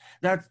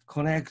that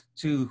connects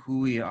to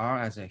who we are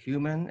as a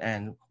human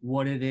and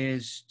what it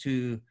is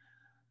to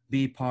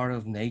be part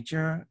of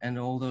nature and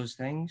all those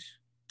things.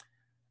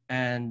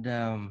 And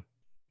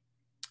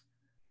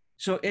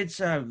so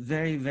it's a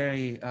very,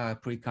 very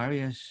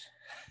precarious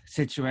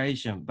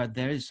situation, but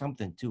there is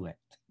something to it.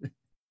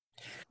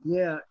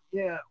 Yeah.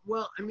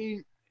 Well, I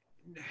mean,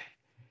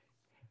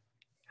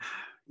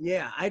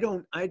 yeah,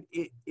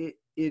 it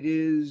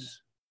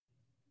is,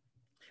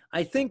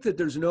 I think that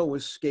there's no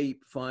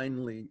escape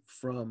finally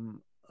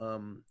from,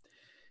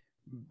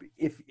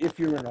 if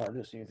you're an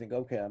artist and you think,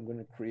 okay, I'm going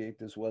to create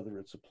this, whether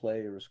it's a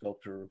play or a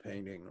sculpture or a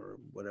painting or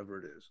whatever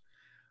it is,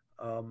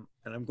 and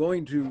I'm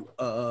going to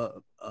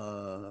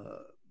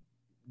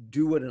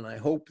do it, and I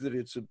hope that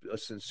it's a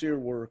sincere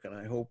work, and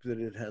I hope that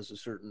it has a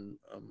certain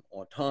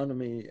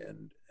autonomy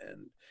and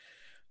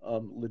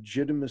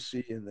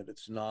legitimacy, and that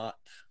it's not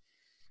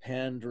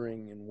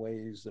pandering in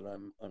ways that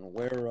I'm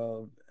unaware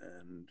of,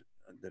 and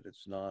that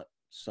it's not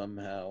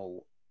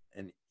somehow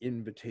an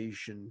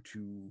invitation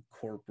to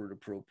corporate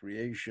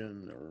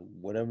appropriation or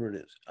whatever it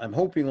is. I'm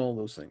hoping all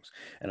those things,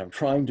 and I'm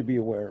trying to be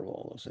aware of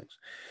all those things.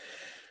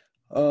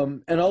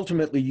 And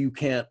ultimately, you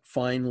can't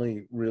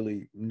finally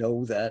really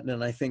know that.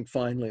 And I think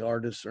finally,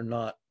 artists are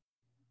not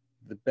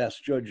the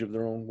best judge of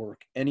their own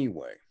work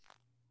anyway.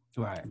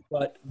 Right.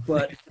 But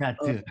that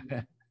too.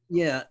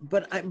 Yeah,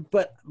 but I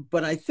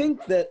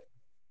think that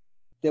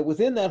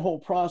within that whole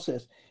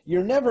process,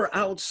 you're never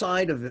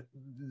outside of it,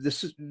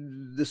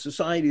 the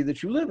society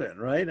that you live in,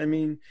 right? I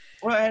mean,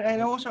 well,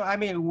 and also, I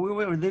mean, we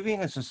were living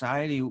in a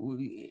society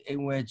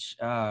in which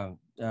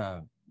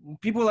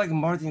people like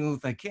Martin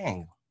Luther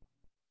King,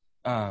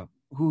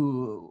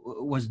 who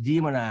was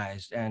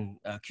demonized and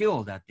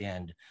killed at the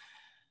end,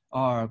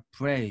 are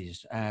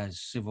praised as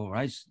civil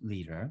rights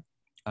leader.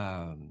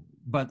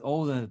 But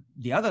all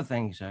the other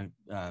things are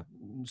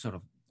sort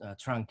of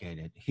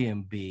truncated.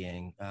 Him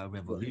being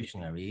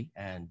revolutionary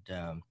and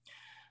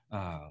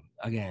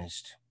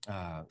against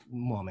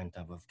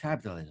momentum of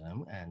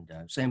capitalism, and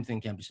same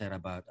thing can be said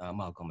about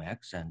Malcolm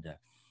X and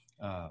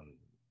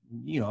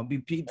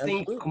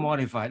things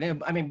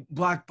commodified. I mean,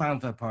 Black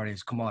Panther Party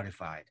is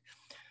commodified.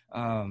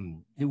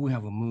 we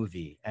have a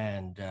movie,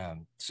 and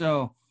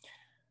so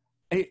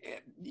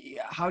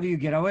how do you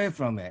get away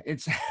from it?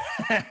 It's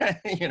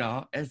you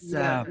know, it's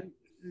Yeah.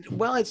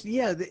 Well,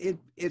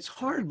 it's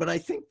hard, but I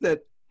think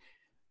that,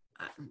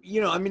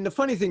 I mean, the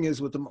funny thing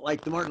is with the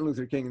Martin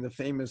Luther King, and the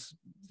famous,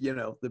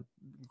 the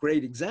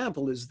great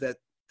example is that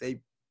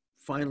they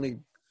finally,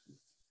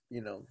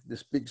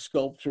 this big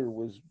sculpture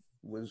was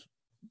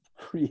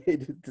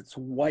created that's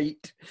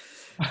white,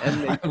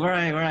 and they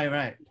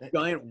right.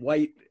 giant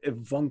white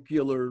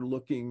avuncular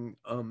looking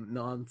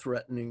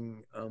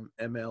non-threatening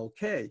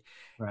MLK.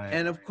 Right.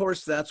 And of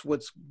course that's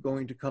what's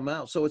going to come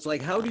out. So it's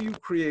like, how do you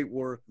create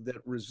work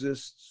that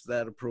resists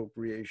that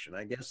appropriation?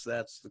 I guess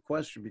that's the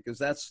question, because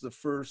that's the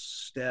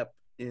first step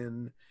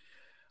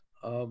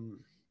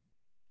um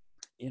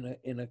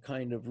in a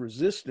kind of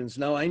resistance.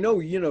 Now I know,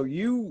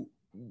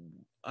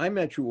 I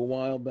met you a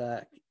while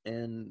back,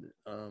 and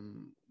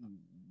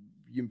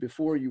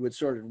before you had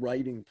started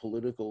writing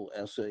political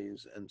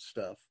essays and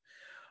stuff.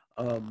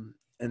 And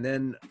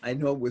then I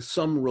know with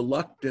some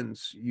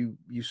reluctance you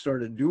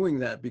started doing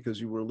that because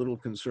you were a little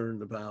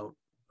concerned about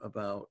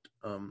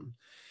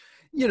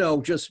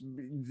just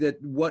that,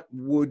 what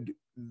would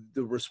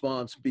the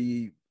response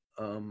be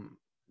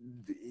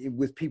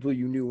with people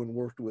you knew and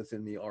worked with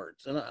in the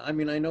arts. And I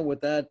mean, I know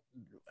what that,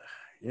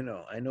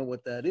 I know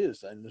what that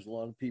is. And there's a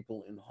lot of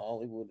people in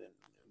Hollywood and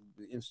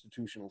the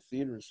institutional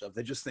theater and stuff,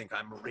 they just think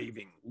I'm a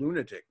raving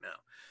lunatic now.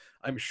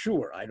 I'm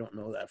sure. I don't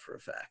know that for a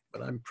fact,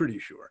 but I'm pretty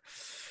sure.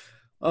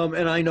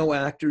 And I know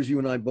actors, you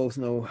and I both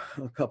know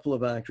a couple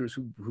of actors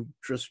who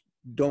just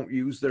don't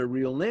use their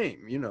real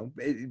name,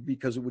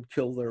 because it would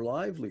kill their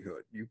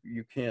livelihood.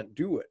 You can't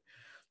do it.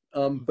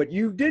 But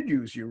you did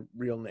use your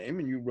real name,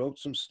 and you wrote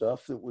some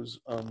stuff that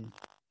was,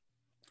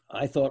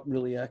 I thought,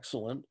 really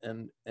excellent,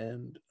 and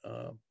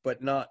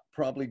but not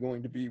probably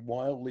going to be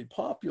wildly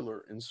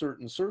popular in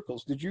certain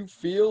circles. Did you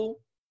feel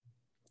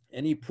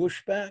any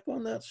pushback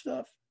on that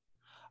stuff?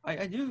 I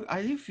do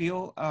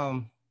feel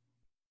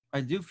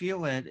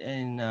it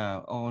in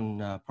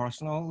on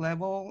personal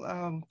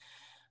level,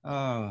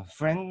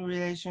 friend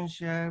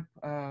relationship.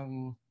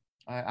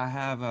 I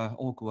have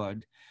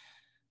awkward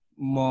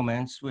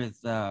moments with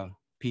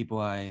people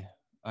I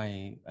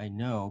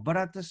know, but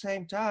at the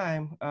same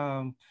time,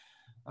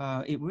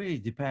 it really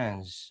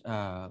depends.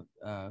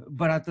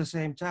 But at the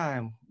same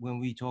time, when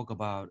we talk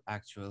about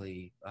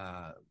actually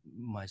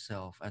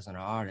myself as an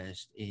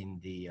artist in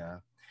the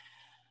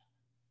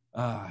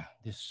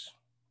this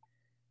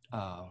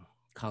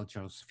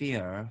cultural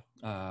sphere,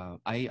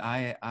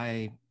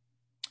 I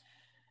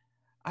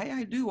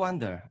do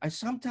wonder. I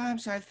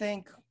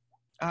think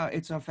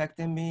it's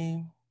affecting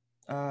me,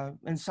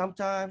 and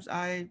sometimes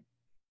I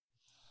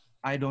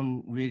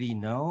don't really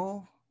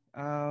know.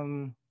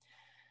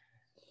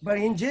 But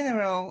in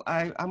general,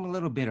 I'm a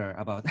little bitter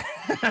about.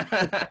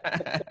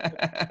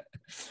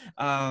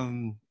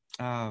 um,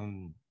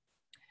 um,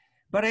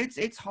 but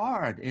it's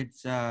hard.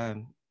 It's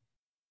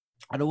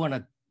I don't want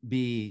to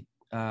be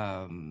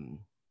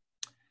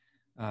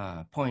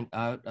point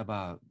out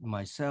about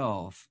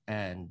myself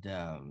and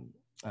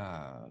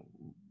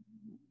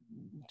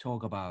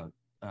talk about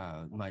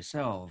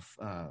myself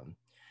on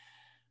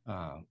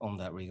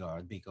that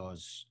regard,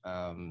 because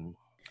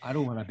I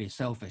don't want to be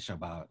selfish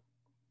about.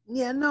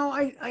 Yeah, no,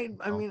 I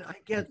mean, I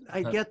get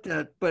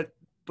that, but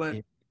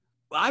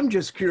I'm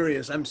just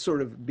curious. I'm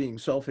sort of being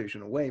selfish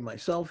in a way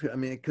myself. I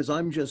mean, because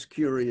I'm just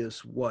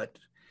curious what,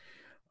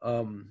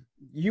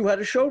 you had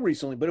a show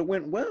recently, but it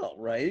went well,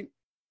 right?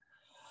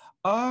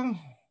 Well,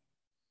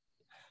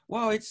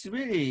 it's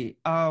really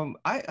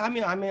I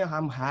mean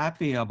I'm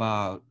happy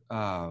about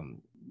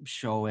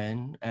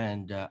showing,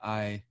 and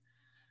I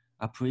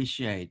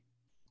appreciate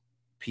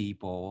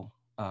people.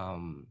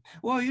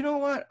 Well, you know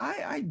what?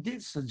 I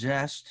did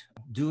suggest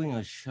doing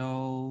a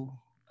show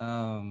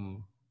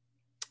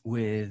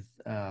with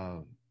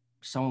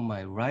some of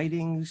my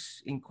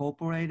writings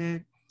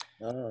incorporated,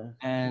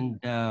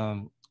 and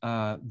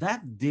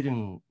that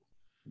didn't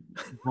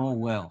go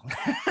well.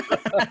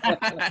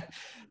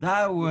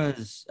 That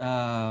was,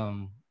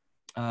 and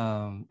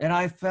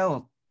I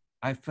felt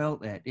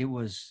that it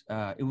was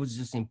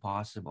just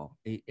impossible.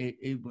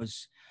 It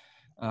was,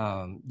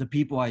 the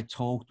people I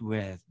talked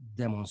with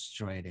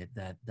demonstrated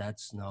that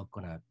that's not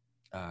gonna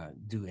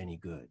do any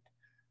good.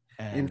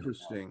 And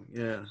Interesting.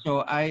 Yeah.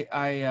 so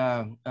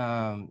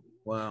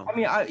Wow. I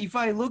mean, if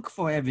I look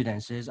for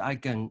evidences, I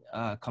can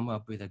come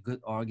up with a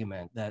good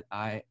argument that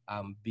I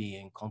am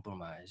being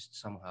compromised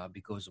somehow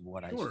because of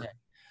what I Sure. said.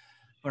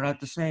 But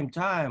at the same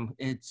time,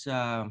 it's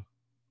I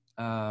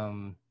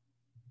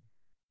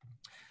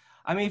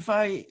mean, if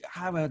I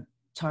have a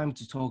time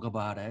to talk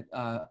about it,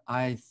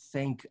 I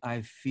think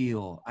I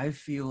feel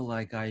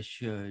like I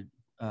should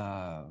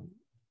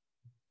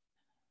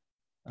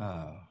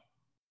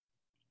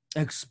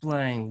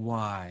explain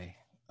why,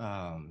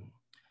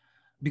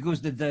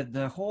 because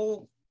the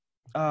whole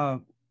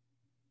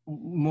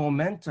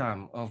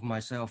momentum of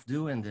myself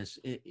doing this,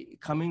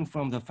 coming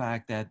from the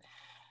fact that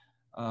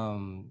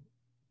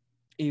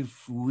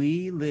if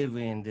we live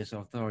in this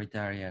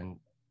authoritarian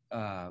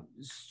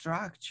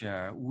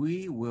structure,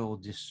 we will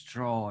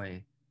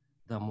destroy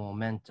the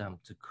momentum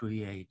to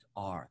create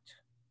art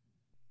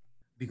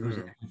because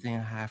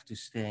everything have to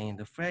stay in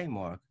the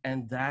framework.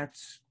 And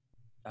that's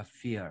a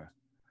fear.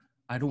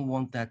 I don't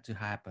want that to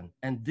happen.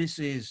 And this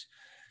is,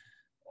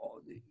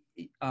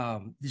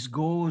 this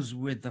goes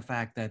with the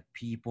fact that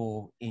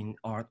people in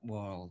art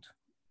world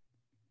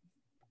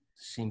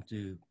seem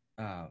to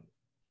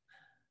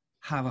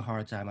have a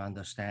hard time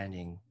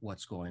understanding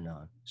what's going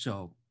on.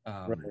 So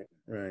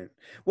right.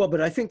 Well, but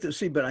I think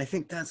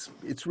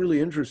it's really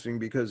interesting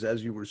because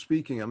as you were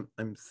speaking,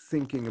 I'm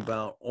thinking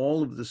about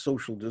all of the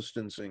social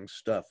distancing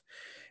stuff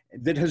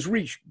that has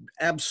reached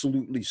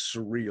absolutely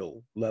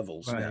surreal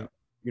levels now.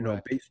 You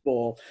know,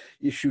 baseball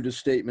issued a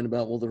statement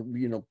about,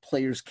 well,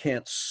 players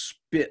can't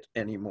spit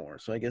anymore.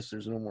 So I guess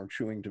there's no more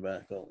chewing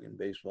tobacco in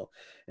baseball,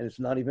 and it's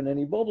not even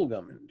any bubble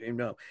gum,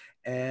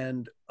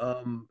 And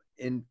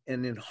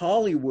in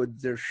Hollywood,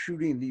 they're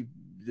shooting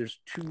there's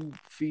 2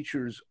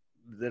 features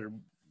that are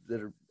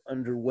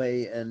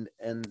underway, and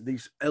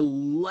these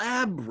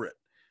elaborate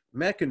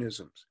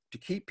mechanisms to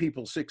keep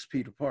people 6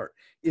 feet apart.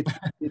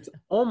 It's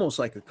almost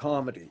like a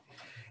comedy.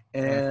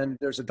 And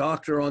there's a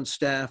doctor on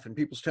staff, and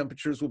people's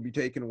temperatures will be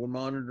taken. We're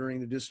monitoring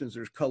the distance.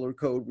 There's color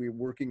code. We're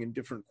working in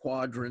different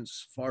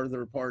quadrants,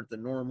 farther apart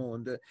than normal.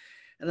 And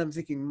I'm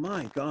thinking,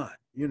 my God,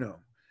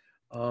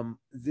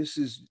 this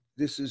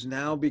is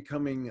now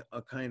becoming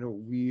a kind of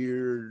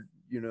weird,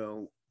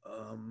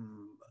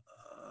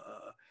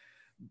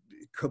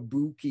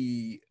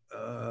 kabuki,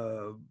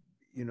 a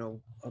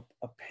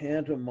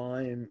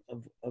pantomime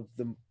of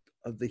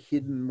the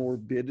hidden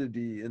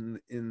morbidity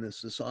in the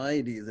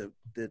society that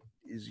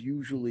is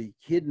usually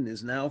hidden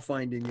is now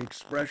finding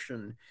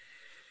expression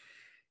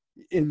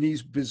in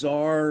these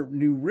bizarre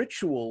new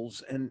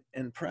rituals and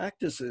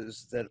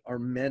practices that are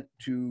meant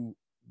to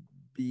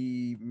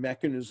be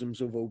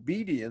mechanisms of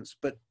obedience.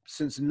 But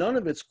since none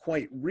of it's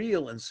quite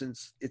real, and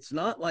since it's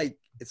not like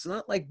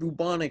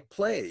bubonic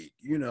plague,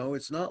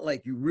 it's not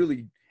like you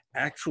really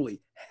actually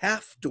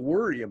have to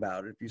worry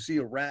about it. If you see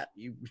a rat,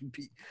 you'd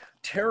be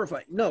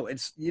terrified. No,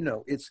 it's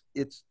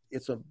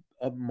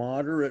a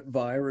moderate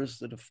virus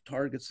that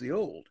targets the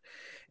old.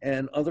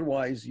 And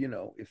otherwise,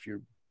 if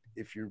you're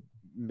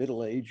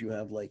middle age, you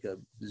have like a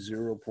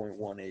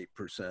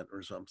 0.18%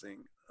 or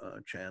something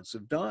chance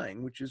of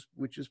dying, which is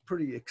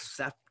pretty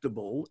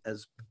acceptable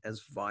as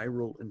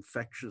viral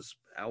infectious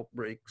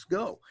outbreaks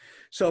go.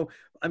 So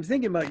I'm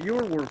thinking about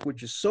your work,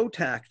 which is so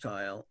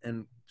tactile,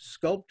 and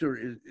sculpture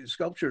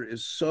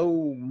is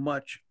so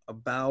much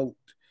about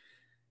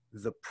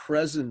the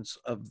presence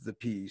of the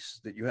piece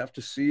that you have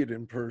to see it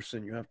in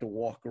person, you have to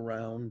walk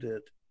around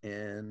it,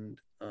 and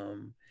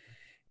the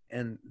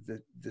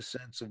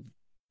sense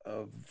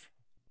of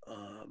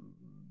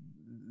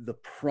the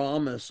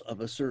promise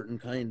of a certain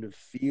kind of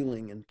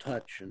feeling and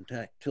touch and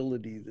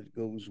tactility that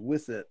goes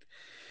with it.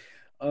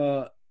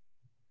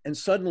 And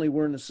suddenly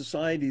we're in a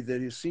society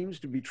that seems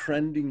to be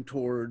trending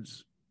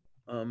towards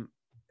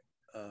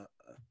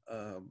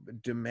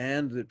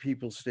demand that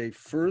people stay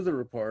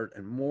further apart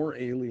and more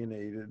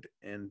alienated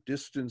and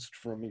distanced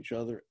from each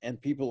other, and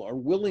people are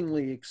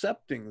willingly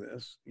accepting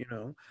this.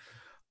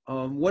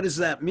 What does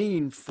that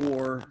mean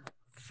for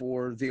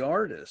the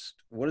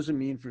artist? What does it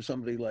mean for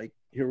somebody like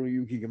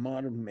Hiroyuki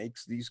Yamada, who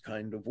makes these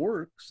kind of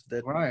works?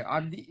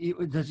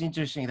 That's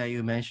interesting that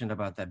you mentioned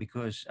about that,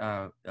 because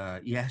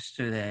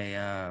yesterday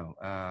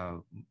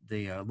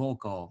the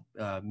local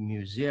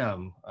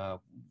museum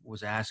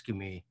was asking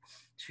me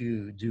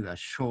to do a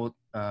short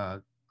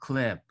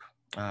clip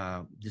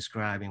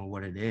describing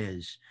what it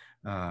is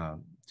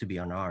to be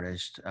an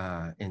artist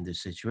in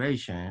this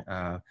situation.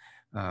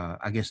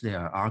 I guess they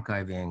are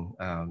archiving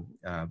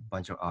a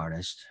bunch of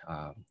artists,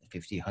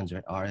 50,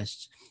 100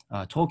 artists,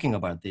 talking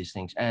about these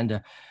things.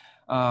 And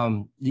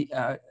I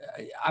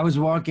was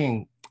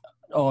working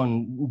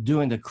on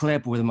doing the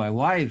clip with my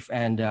wife,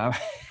 and I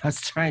was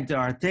trying to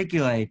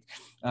articulate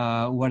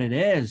what it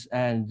is.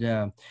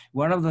 And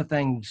one of the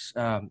things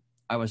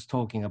I was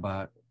talking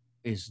about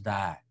is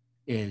the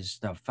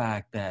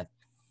fact that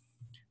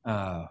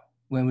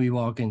when we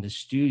walk in the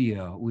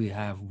studio, we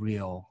have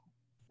real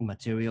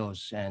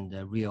materials and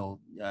the real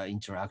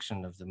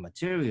interaction of the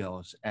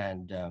materials,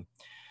 and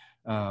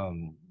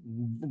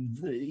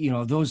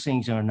those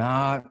things are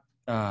not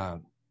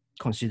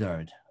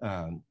considered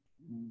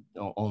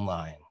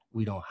online.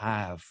 We don't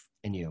have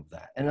any of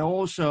that. And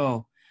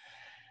also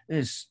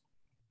this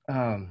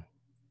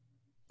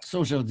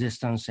social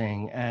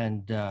distancing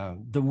and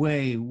the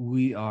way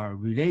we are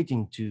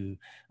relating to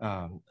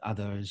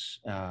others,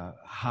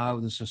 how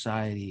the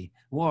society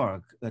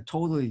work,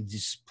 totally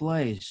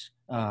displays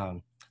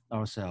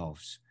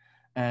ourselves.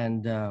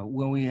 And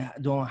when we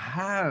don't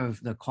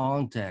have the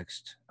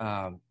context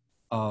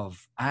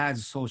of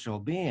as social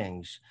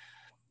beings,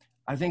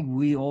 I think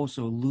we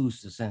also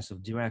lose the sense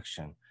of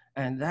direction.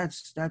 And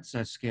that's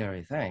a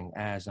scary thing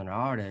as an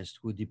artist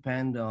who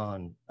depend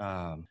on,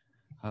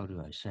 how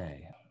do I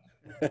say,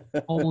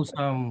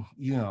 wholesome,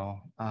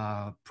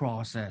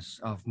 process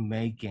of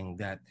making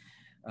that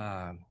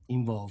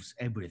involves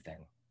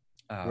everything.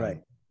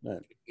 Right.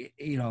 Right.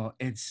 You know,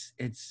 it's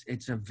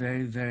a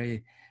very,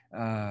 very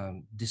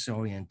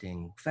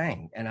disorienting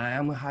thing, and I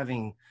am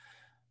having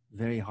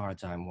very hard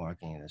time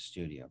working in the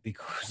studio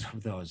because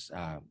of those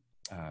uh,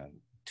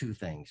 two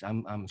things.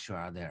 I'm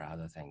sure there are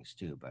other things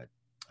too, but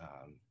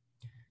um,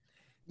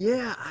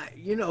 Yeah,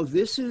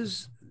 this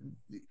is,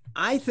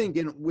 I think,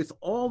 with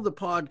all the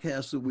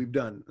podcasts that we've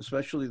done,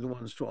 especially the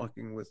ones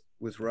talking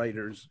with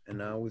writers, and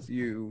now with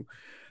you,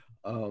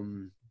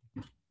 um,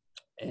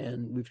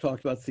 and we've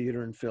talked about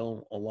theater and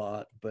film a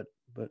lot, but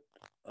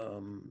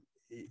um,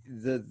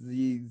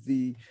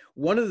 the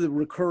one of the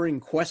recurring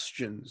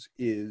questions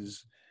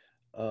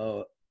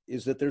uh,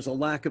 is that there's a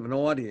lack of an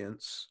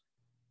audience,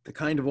 the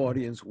kind of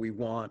audience we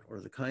want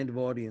or the kind of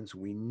audience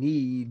we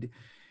need.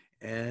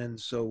 And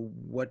so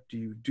what do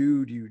you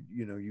do?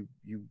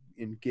 You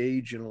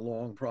engage in a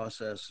long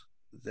process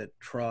that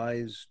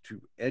tries to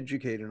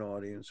educate an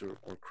audience, or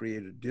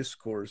create a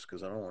discourse,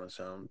 because I don't want to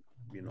sound,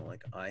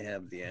 like I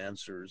have the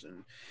answers,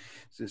 and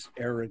it's this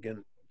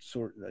arrogant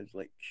sort of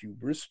like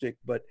hubristic,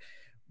 but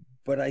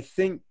I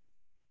think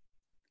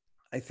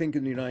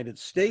in the United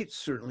States,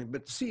 certainly,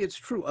 but see, it's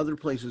true other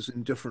places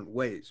in different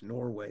ways.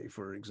 Norway,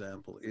 for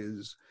example,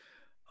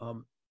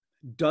 um,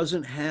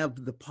 doesn't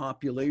have the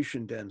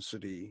population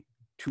density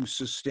to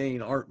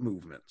sustain art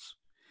movements.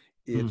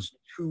 mm, It's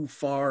too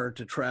far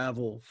to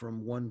travel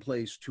from one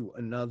place to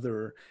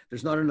another.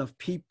 There's not enough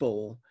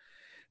people.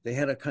 They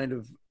had a kind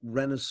of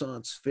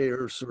Renaissance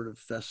fair sort of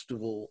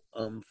festival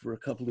for a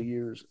couple of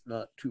years,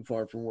 not too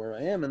far from where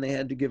I am, and they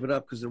had to give it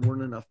up because there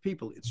weren't enough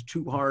people. It's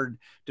too hard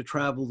to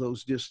travel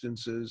those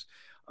distances.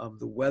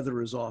 The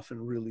weather is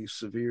often really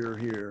severe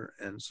here,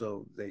 and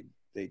so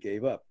they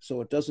gave up.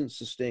 So it doesn't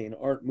sustain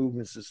art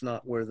movements. It's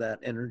not where that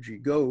energy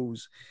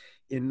goes.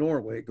 In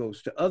Norway, it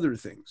goes to other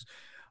things.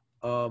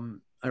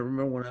 I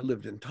remember when I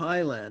lived in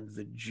Thailand,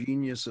 the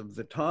genius of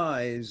the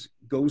Thais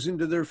goes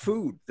into their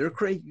food. Their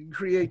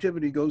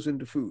creativity goes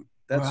into food.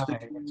 That's the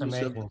right, it's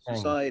genius of the amazing thing.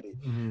 society.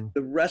 Hmm.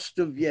 The rest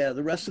of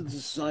the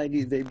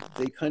society, they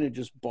kind of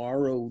just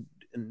borrowed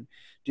and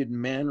did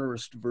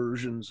mannerist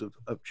versions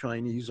of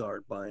Chinese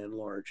art by and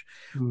large.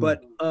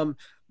 Mm.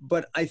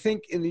 But I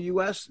think in the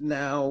U.S.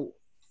 now,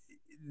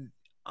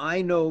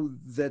 I know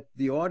that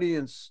the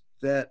audience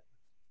that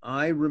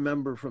I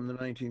remember from the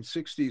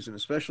 1960s, and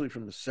especially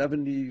from the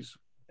 70s,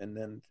 and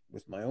then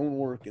with my own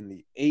work in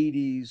the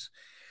 80s,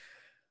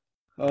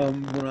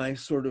 when I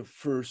sort of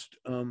first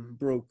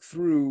broke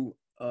through,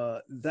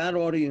 that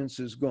audience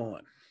is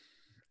gone.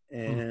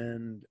 Mm.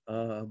 And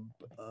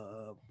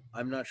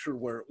I'm not sure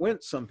where it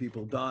went. Some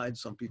people died,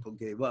 some people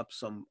gave up,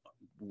 some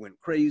went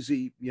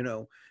crazy,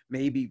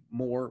 maybe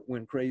more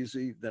went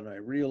crazy than I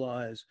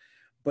realized.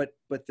 But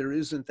there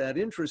isn't that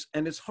interest,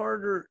 and it's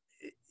harder.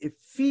 It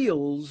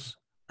feels,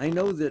 I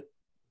know that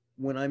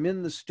when I'm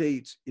in the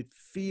States, it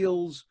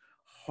feels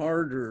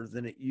harder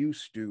than it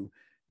used to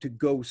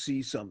go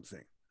see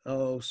something.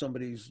 Oh,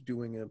 somebody's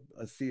doing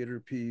a theater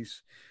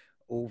piece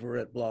over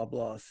at blah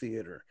blah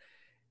theater.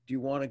 Do you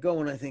want to go?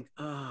 And I think,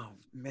 oh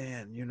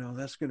man,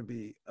 that's going to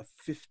be a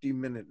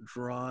 50-minute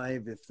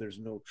drive if there's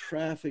no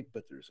traffic,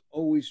 but there's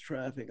always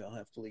traffic. I'll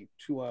have to leave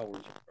 2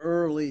 hours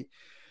early.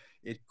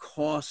 It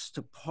costs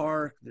to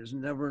park. There's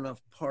never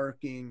enough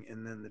parking.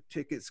 And then the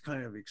ticket's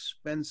kind of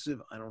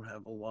expensive. I don't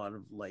have a lot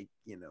of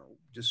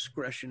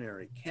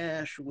discretionary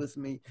cash with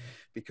me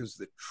because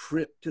the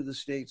trip to the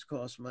States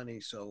costs money.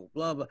 So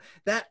blah, blah.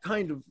 That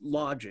kind of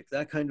logic,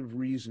 that kind of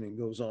reasoning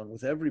goes on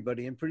with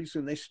everybody. And pretty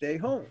soon they stay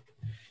home.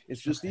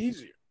 It's just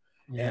easier.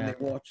 And Yeah. they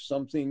watch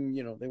something,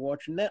 they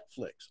watch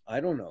Netflix.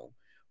 I don't know.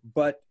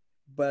 But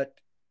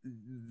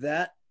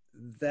that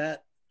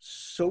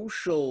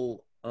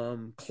social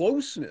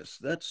closeness,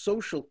 that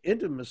social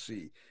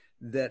intimacy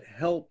that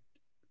helped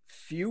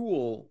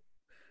fuel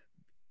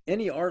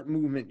any art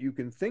movement you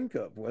can think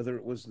of, whether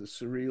it was the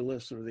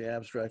surrealists or the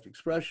abstract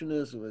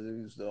expressionists, whether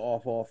it was the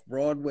off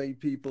Broadway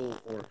people,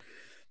 or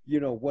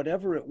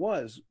whatever it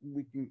was.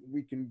 We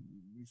can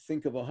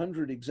think of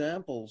 100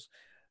 examples.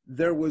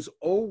 There was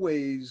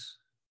always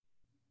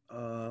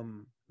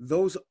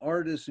those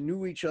artists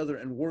knew each other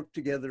and worked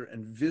together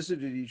and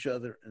visited each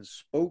other and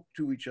spoke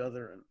to each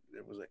other, and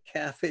there was a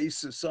cafe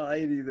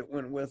society that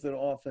went with it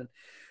often.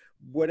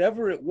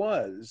 Whatever it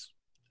was,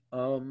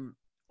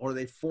 or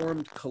they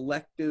formed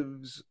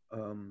collectives,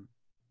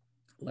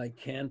 like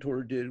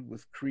Cantor did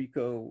with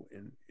Kriko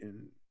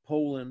in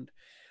Poland.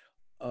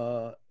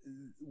 Uh,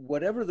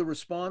 Whatever the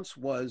response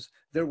was,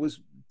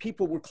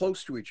 people were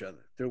close to each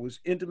other. There was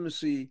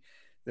intimacy,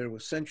 there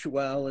was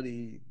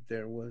sensuality,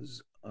 there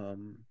was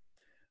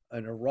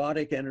an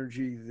erotic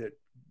energy that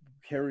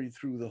carried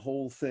through the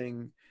whole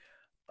thing.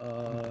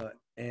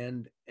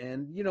 And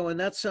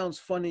that sounds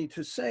funny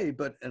to say,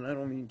 and I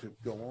don't mean to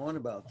go on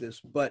about this,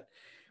 but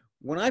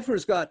when I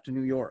first got to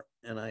New York,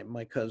 and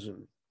my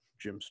cousin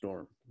Jim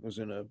Storm was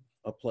in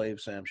a play of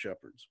Sam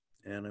Shepard's,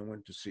 and I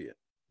went to see it,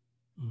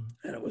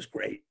 and it was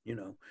great,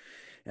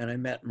 and I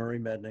met Murray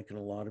Mednick and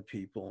a lot of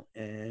people,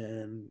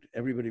 and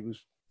everybody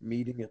was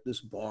meeting at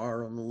this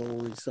bar on the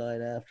Lower East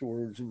Side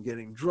afterwards and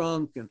getting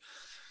drunk, and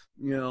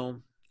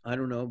I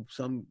don't know,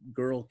 some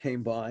girl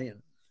came by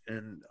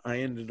and I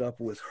ended up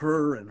with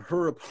her in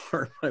her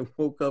apartment. I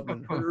woke up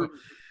in her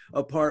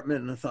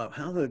apartment and I thought,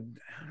 how did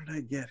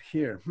I get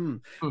here?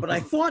 But I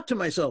thought to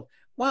myself,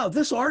 wow,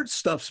 this art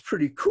stuff's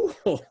pretty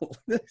cool.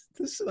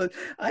 this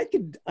I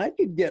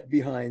could get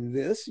behind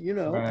this, you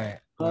know. Right,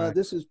 right,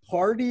 This is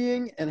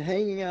partying and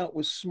hanging out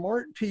with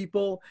smart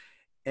people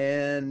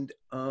and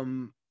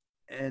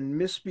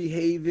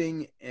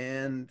misbehaving,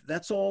 and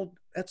that's all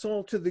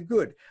to the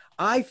good.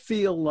 I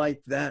feel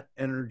like that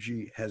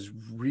energy has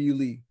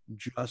really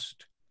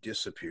just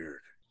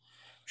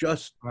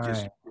right,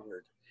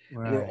 disappeared.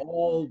 we're right.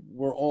 all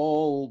we're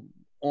all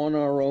on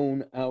our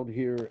own out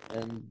here,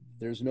 and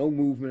there's no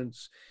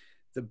movements.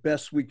 The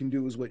best we can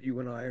do is what you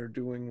and I are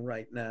doing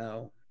right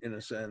now, in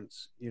a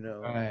sense, you know.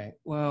 Right.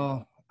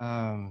 Well,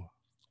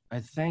 I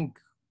think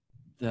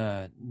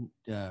the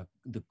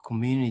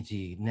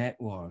community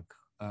network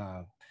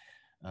uh,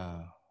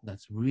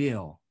 that's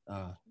real,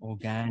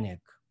 organic.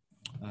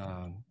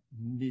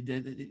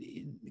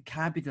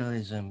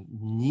 Capitalism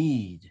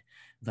need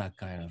that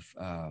kind of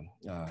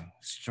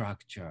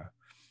structure.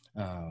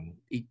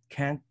 It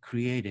can't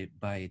create it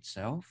by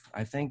itself.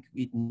 I think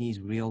it needs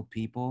real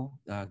people,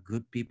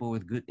 good people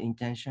with good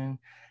intention,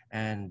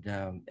 and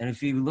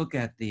if you look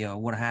at the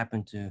what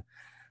happened to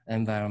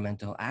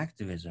environmental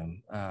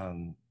activism,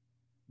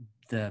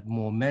 the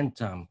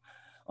momentum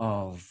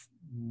of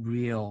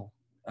real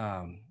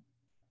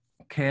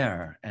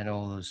care and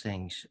all those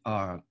things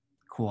are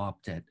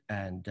co-opted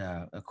and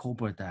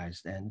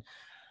corporatized and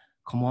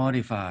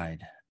commodified.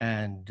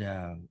 And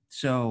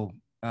so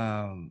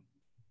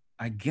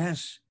I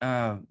guess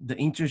the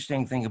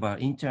interesting thing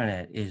about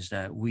internet is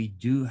that we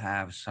do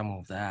have some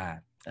of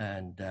that.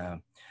 And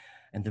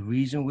the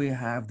reason we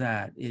have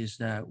that is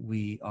that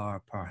we are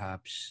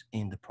perhaps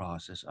in the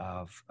process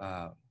of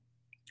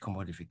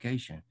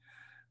commodification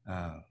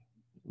uh,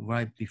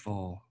 right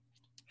before.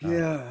 Uh,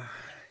 Yeah,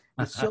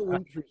 it's so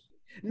interesting.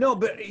 No,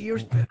 but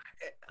I'm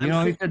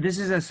thinking. this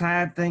is a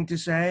sad thing to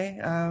say,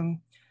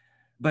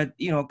 but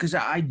because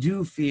I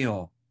do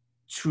feel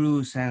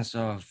true sense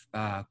of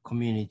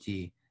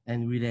community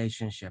and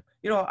relationship.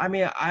 I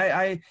mean,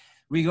 I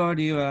regard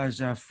you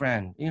as a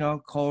friend.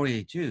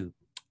 Corey too,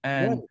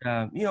 and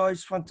Right.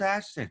 it's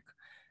fantastic,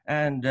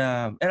 and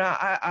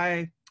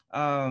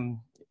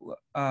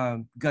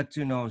got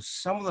to know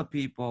some of the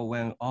people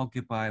when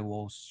Occupy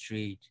Wall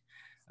Street,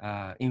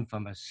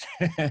 infamous,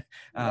 Yeah.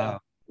 uh,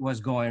 was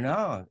going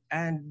on,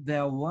 and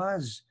there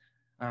was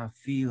a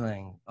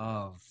feeling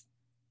of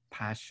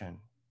passion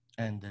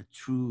and the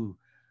true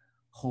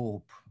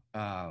hope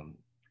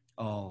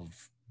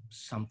of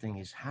something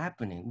is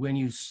happening when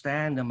you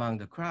stand among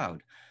the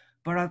crowd.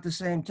 But at the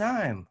same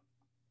time,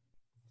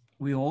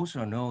 we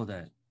also know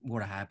that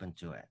what happened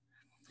to it.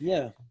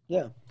 Yeah.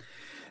 Yeah.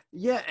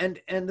 Yeah,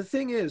 and the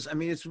thing is, I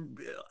mean, it's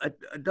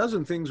a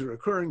dozen things are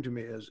occurring to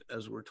me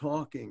as we're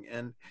talking,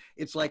 and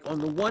it's like on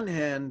the one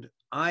hand,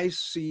 I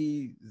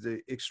see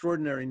the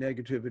extraordinary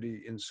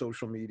negativity in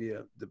social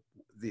media,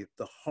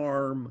 the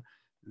harm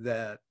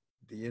that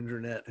the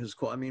internet has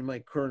caused. I mean, my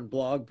current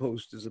blog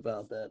post is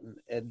about that, and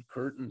Ed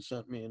Curtin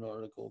sent me an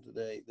article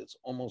today that's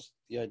almost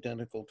the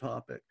identical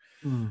topic.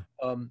 Mm,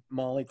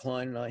 Molly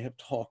Klein and I have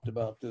talked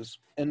about this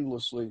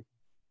endlessly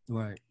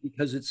right.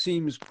 because it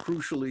seems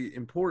crucially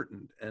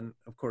important. And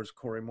of course,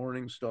 Corey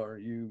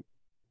Morningstar,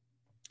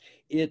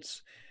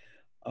 it's,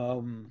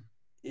 um,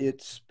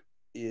 it's,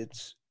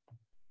 it's,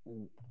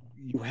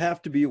 you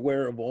have to be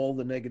aware of all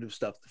the negative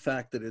stuff. The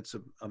fact that it's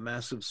a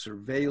massive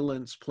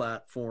surveillance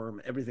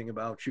platform, everything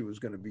about you is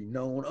going to be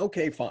known.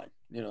 Okay, fine.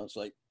 You know, it's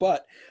like,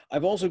 but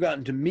I've also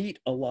gotten to meet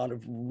a lot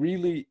of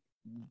really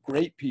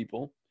great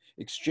people,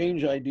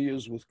 exchange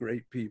ideas with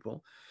great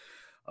people.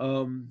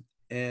 Um,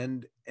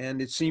 and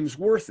it seems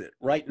worth it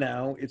right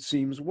now. It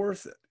seems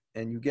worth it,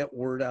 and you get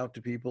word out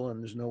to people,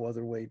 and there's no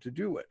other way to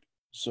do it.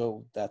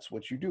 So that's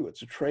what you do.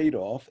 It's a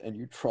trade-off, and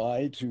you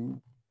try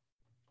to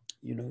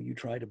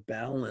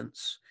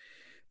balance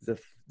the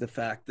the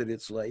fact that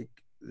it's like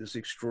this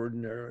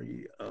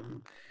extraordinary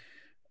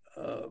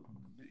uh,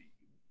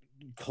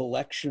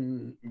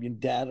 collection,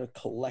 data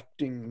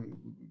collecting,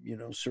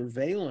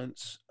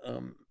 surveillance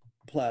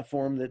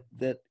platform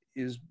that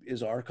is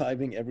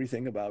archiving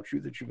everything about you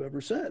that you've ever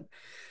said,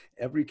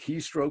 every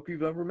keystroke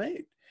you've ever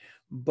made.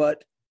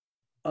 But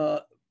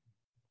uh,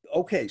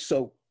 okay,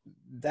 so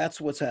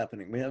that's what's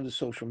happening. We have the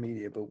social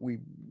media, but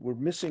we're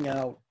missing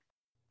out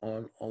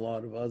on a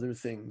lot of other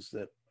things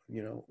that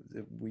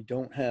we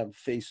don't have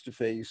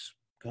face-to-face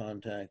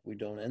contact. We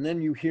don't. And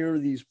then you hear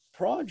these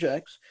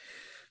projects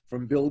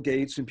from Bill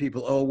Gates and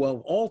people, oh,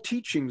 well, all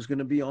teaching is going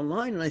to be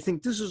online. And I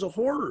think this is a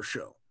horror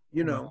show.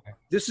 Right.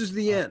 This is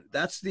the end.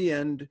 That's the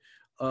end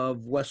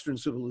of Western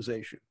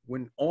civilization.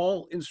 When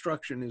all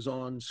instruction is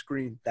on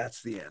screen,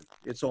 that's the end.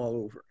 It's all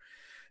over.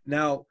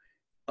 Now,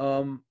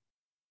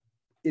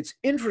 it's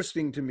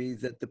interesting to me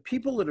that the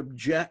people that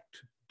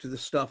object to the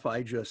stuff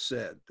I just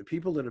said, the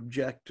people that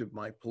object to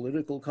my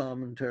political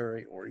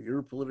commentary or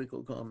your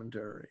political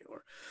commentary,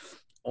 or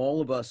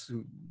all of us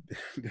who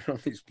get on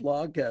these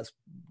podcasts,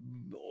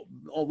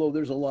 although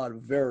there's a lot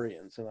of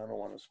variance, and I don't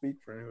want to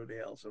speak for anybody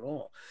else at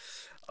all,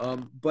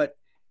 but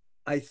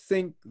I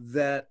think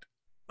that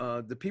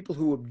the people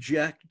who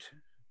object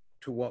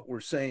to what we're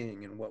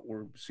saying and what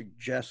we're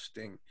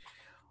suggesting,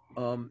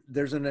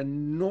 there's an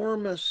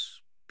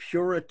enormous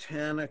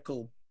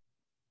puritanical,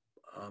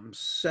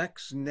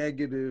 sex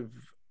negative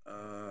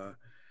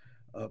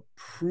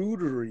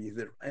prudery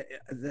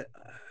that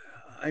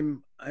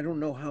I don't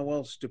know how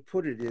else to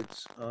put it.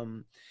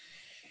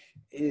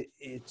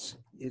 It's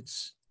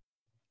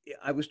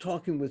I was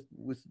talking with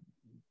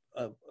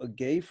a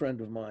gay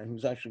friend of mine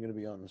who's actually going to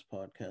be on this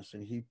podcast,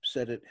 and he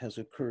said it has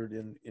occurred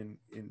in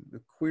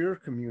the queer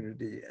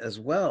community as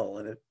well,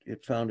 and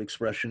it found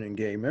expression in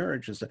gay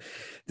marriage and stuff.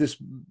 This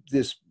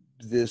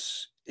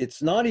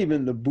it's not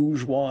even the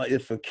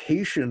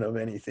bourgeoisification of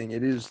anything.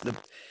 It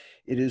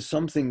is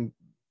something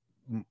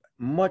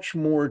much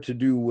more to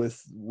do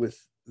with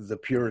the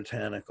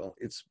puritanical.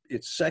 It's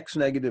sex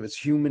negative. It's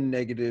human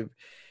negative.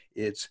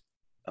 It's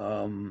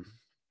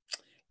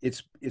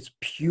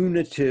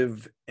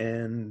punitive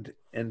and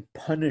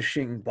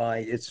punishing by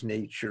its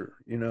nature,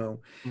 you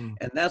know.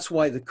 And that's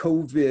why the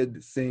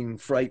COVID thing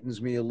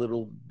frightens me a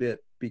little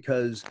bit,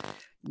 because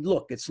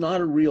look, it's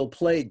not a real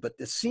plague, but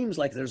it seems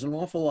like there's an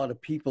awful lot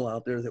of people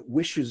out there that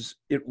wishes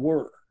it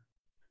were,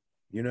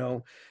 you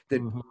know,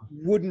 that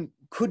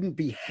couldn't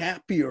be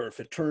happier if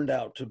it turned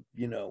out to,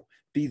 you know,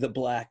 be the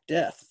Black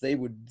Death. They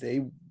would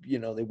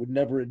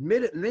never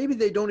admit it, and maybe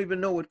they don't even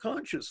know it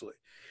consciously.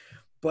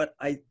 But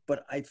I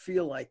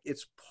feel like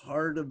it's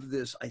part of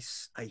this. I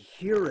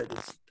hear it.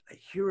 I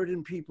hear it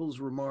in people's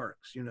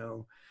remarks, you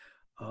know.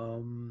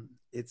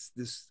 It's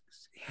this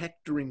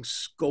hectoring,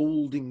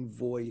 scolding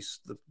voice,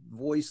 the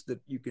voice that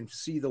you can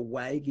see the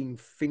wagging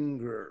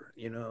finger,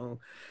 you know,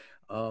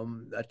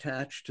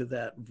 attached to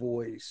that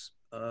voice.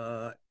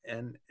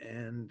 And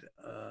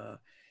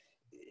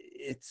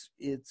it's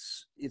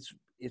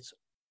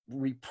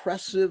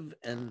repressive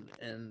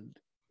and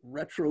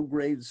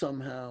retrograde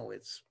somehow.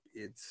 It's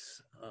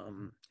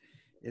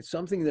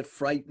something that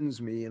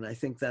frightens me, and I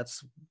think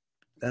that's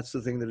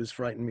the thing that has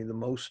frightened me the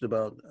most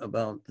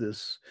about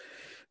this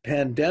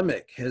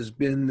pandemic, has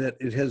been that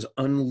it has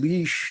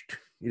unleashed,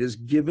 it has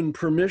given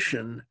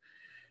permission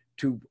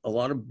to a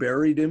lot of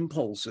buried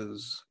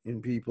impulses in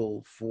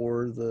people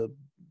for the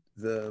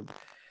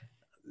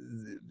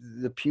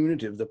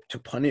punitive, to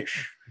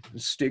punish,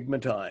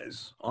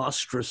 stigmatize,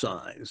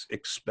 ostracize,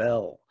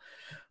 expel,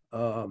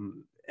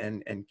 and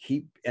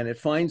keep, and it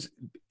finds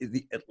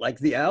like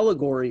the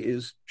allegory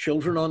is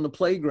children on the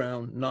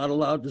playground not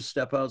allowed to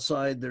step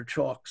outside their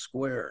chalk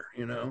square,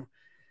 you know.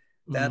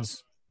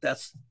 That's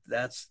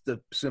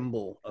the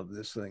symbol of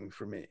this thing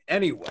for me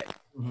anyway.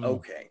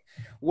 Okay,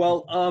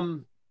 well,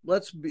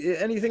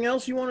 anything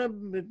else you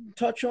want to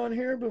touch on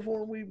here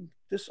before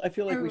I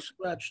feel like we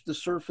scratched the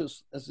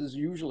surface, as is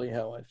usually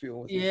how I feel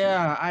with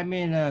yeah, I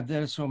mean,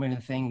 there's so many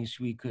things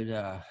we could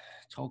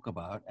talk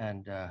about,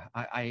 and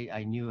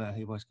I knew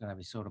it was going to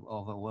be sort of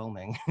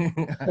overwhelming.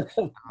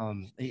 Well,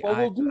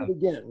 we'll do it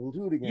again. We'll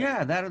do it again.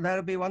 Yeah,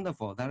 that'll be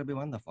wonderful. That'll be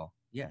wonderful.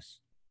 Yes.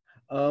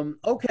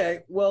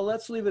 Okay, well,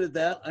 let's leave it at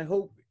that. I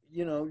hope,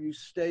 you know, you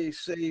stay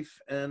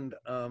safe and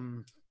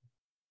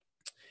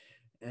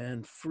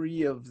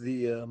free of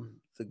the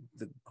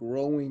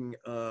growing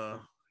the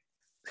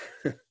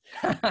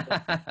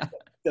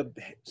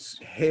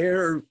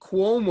Herr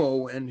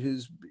Cuomo and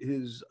his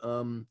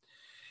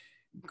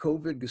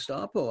COVID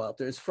Gestapo out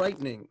there. It's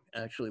frightening,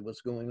 actually, what's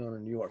going on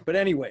in New York. But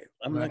anyway,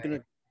 I'm not going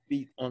to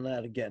beat on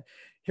that again.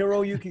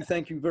 Hiroyuki,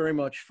 thank you very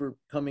much for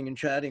coming and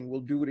chatting.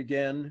 We'll do it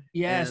again.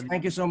 Yes,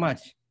 thank you so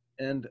much.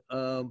 And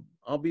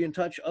I'll be in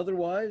touch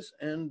otherwise,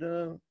 and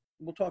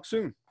we'll talk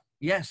soon.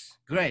 Yes,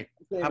 great.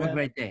 Okay, have a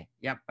great day.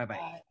 Yep,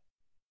 bye-bye.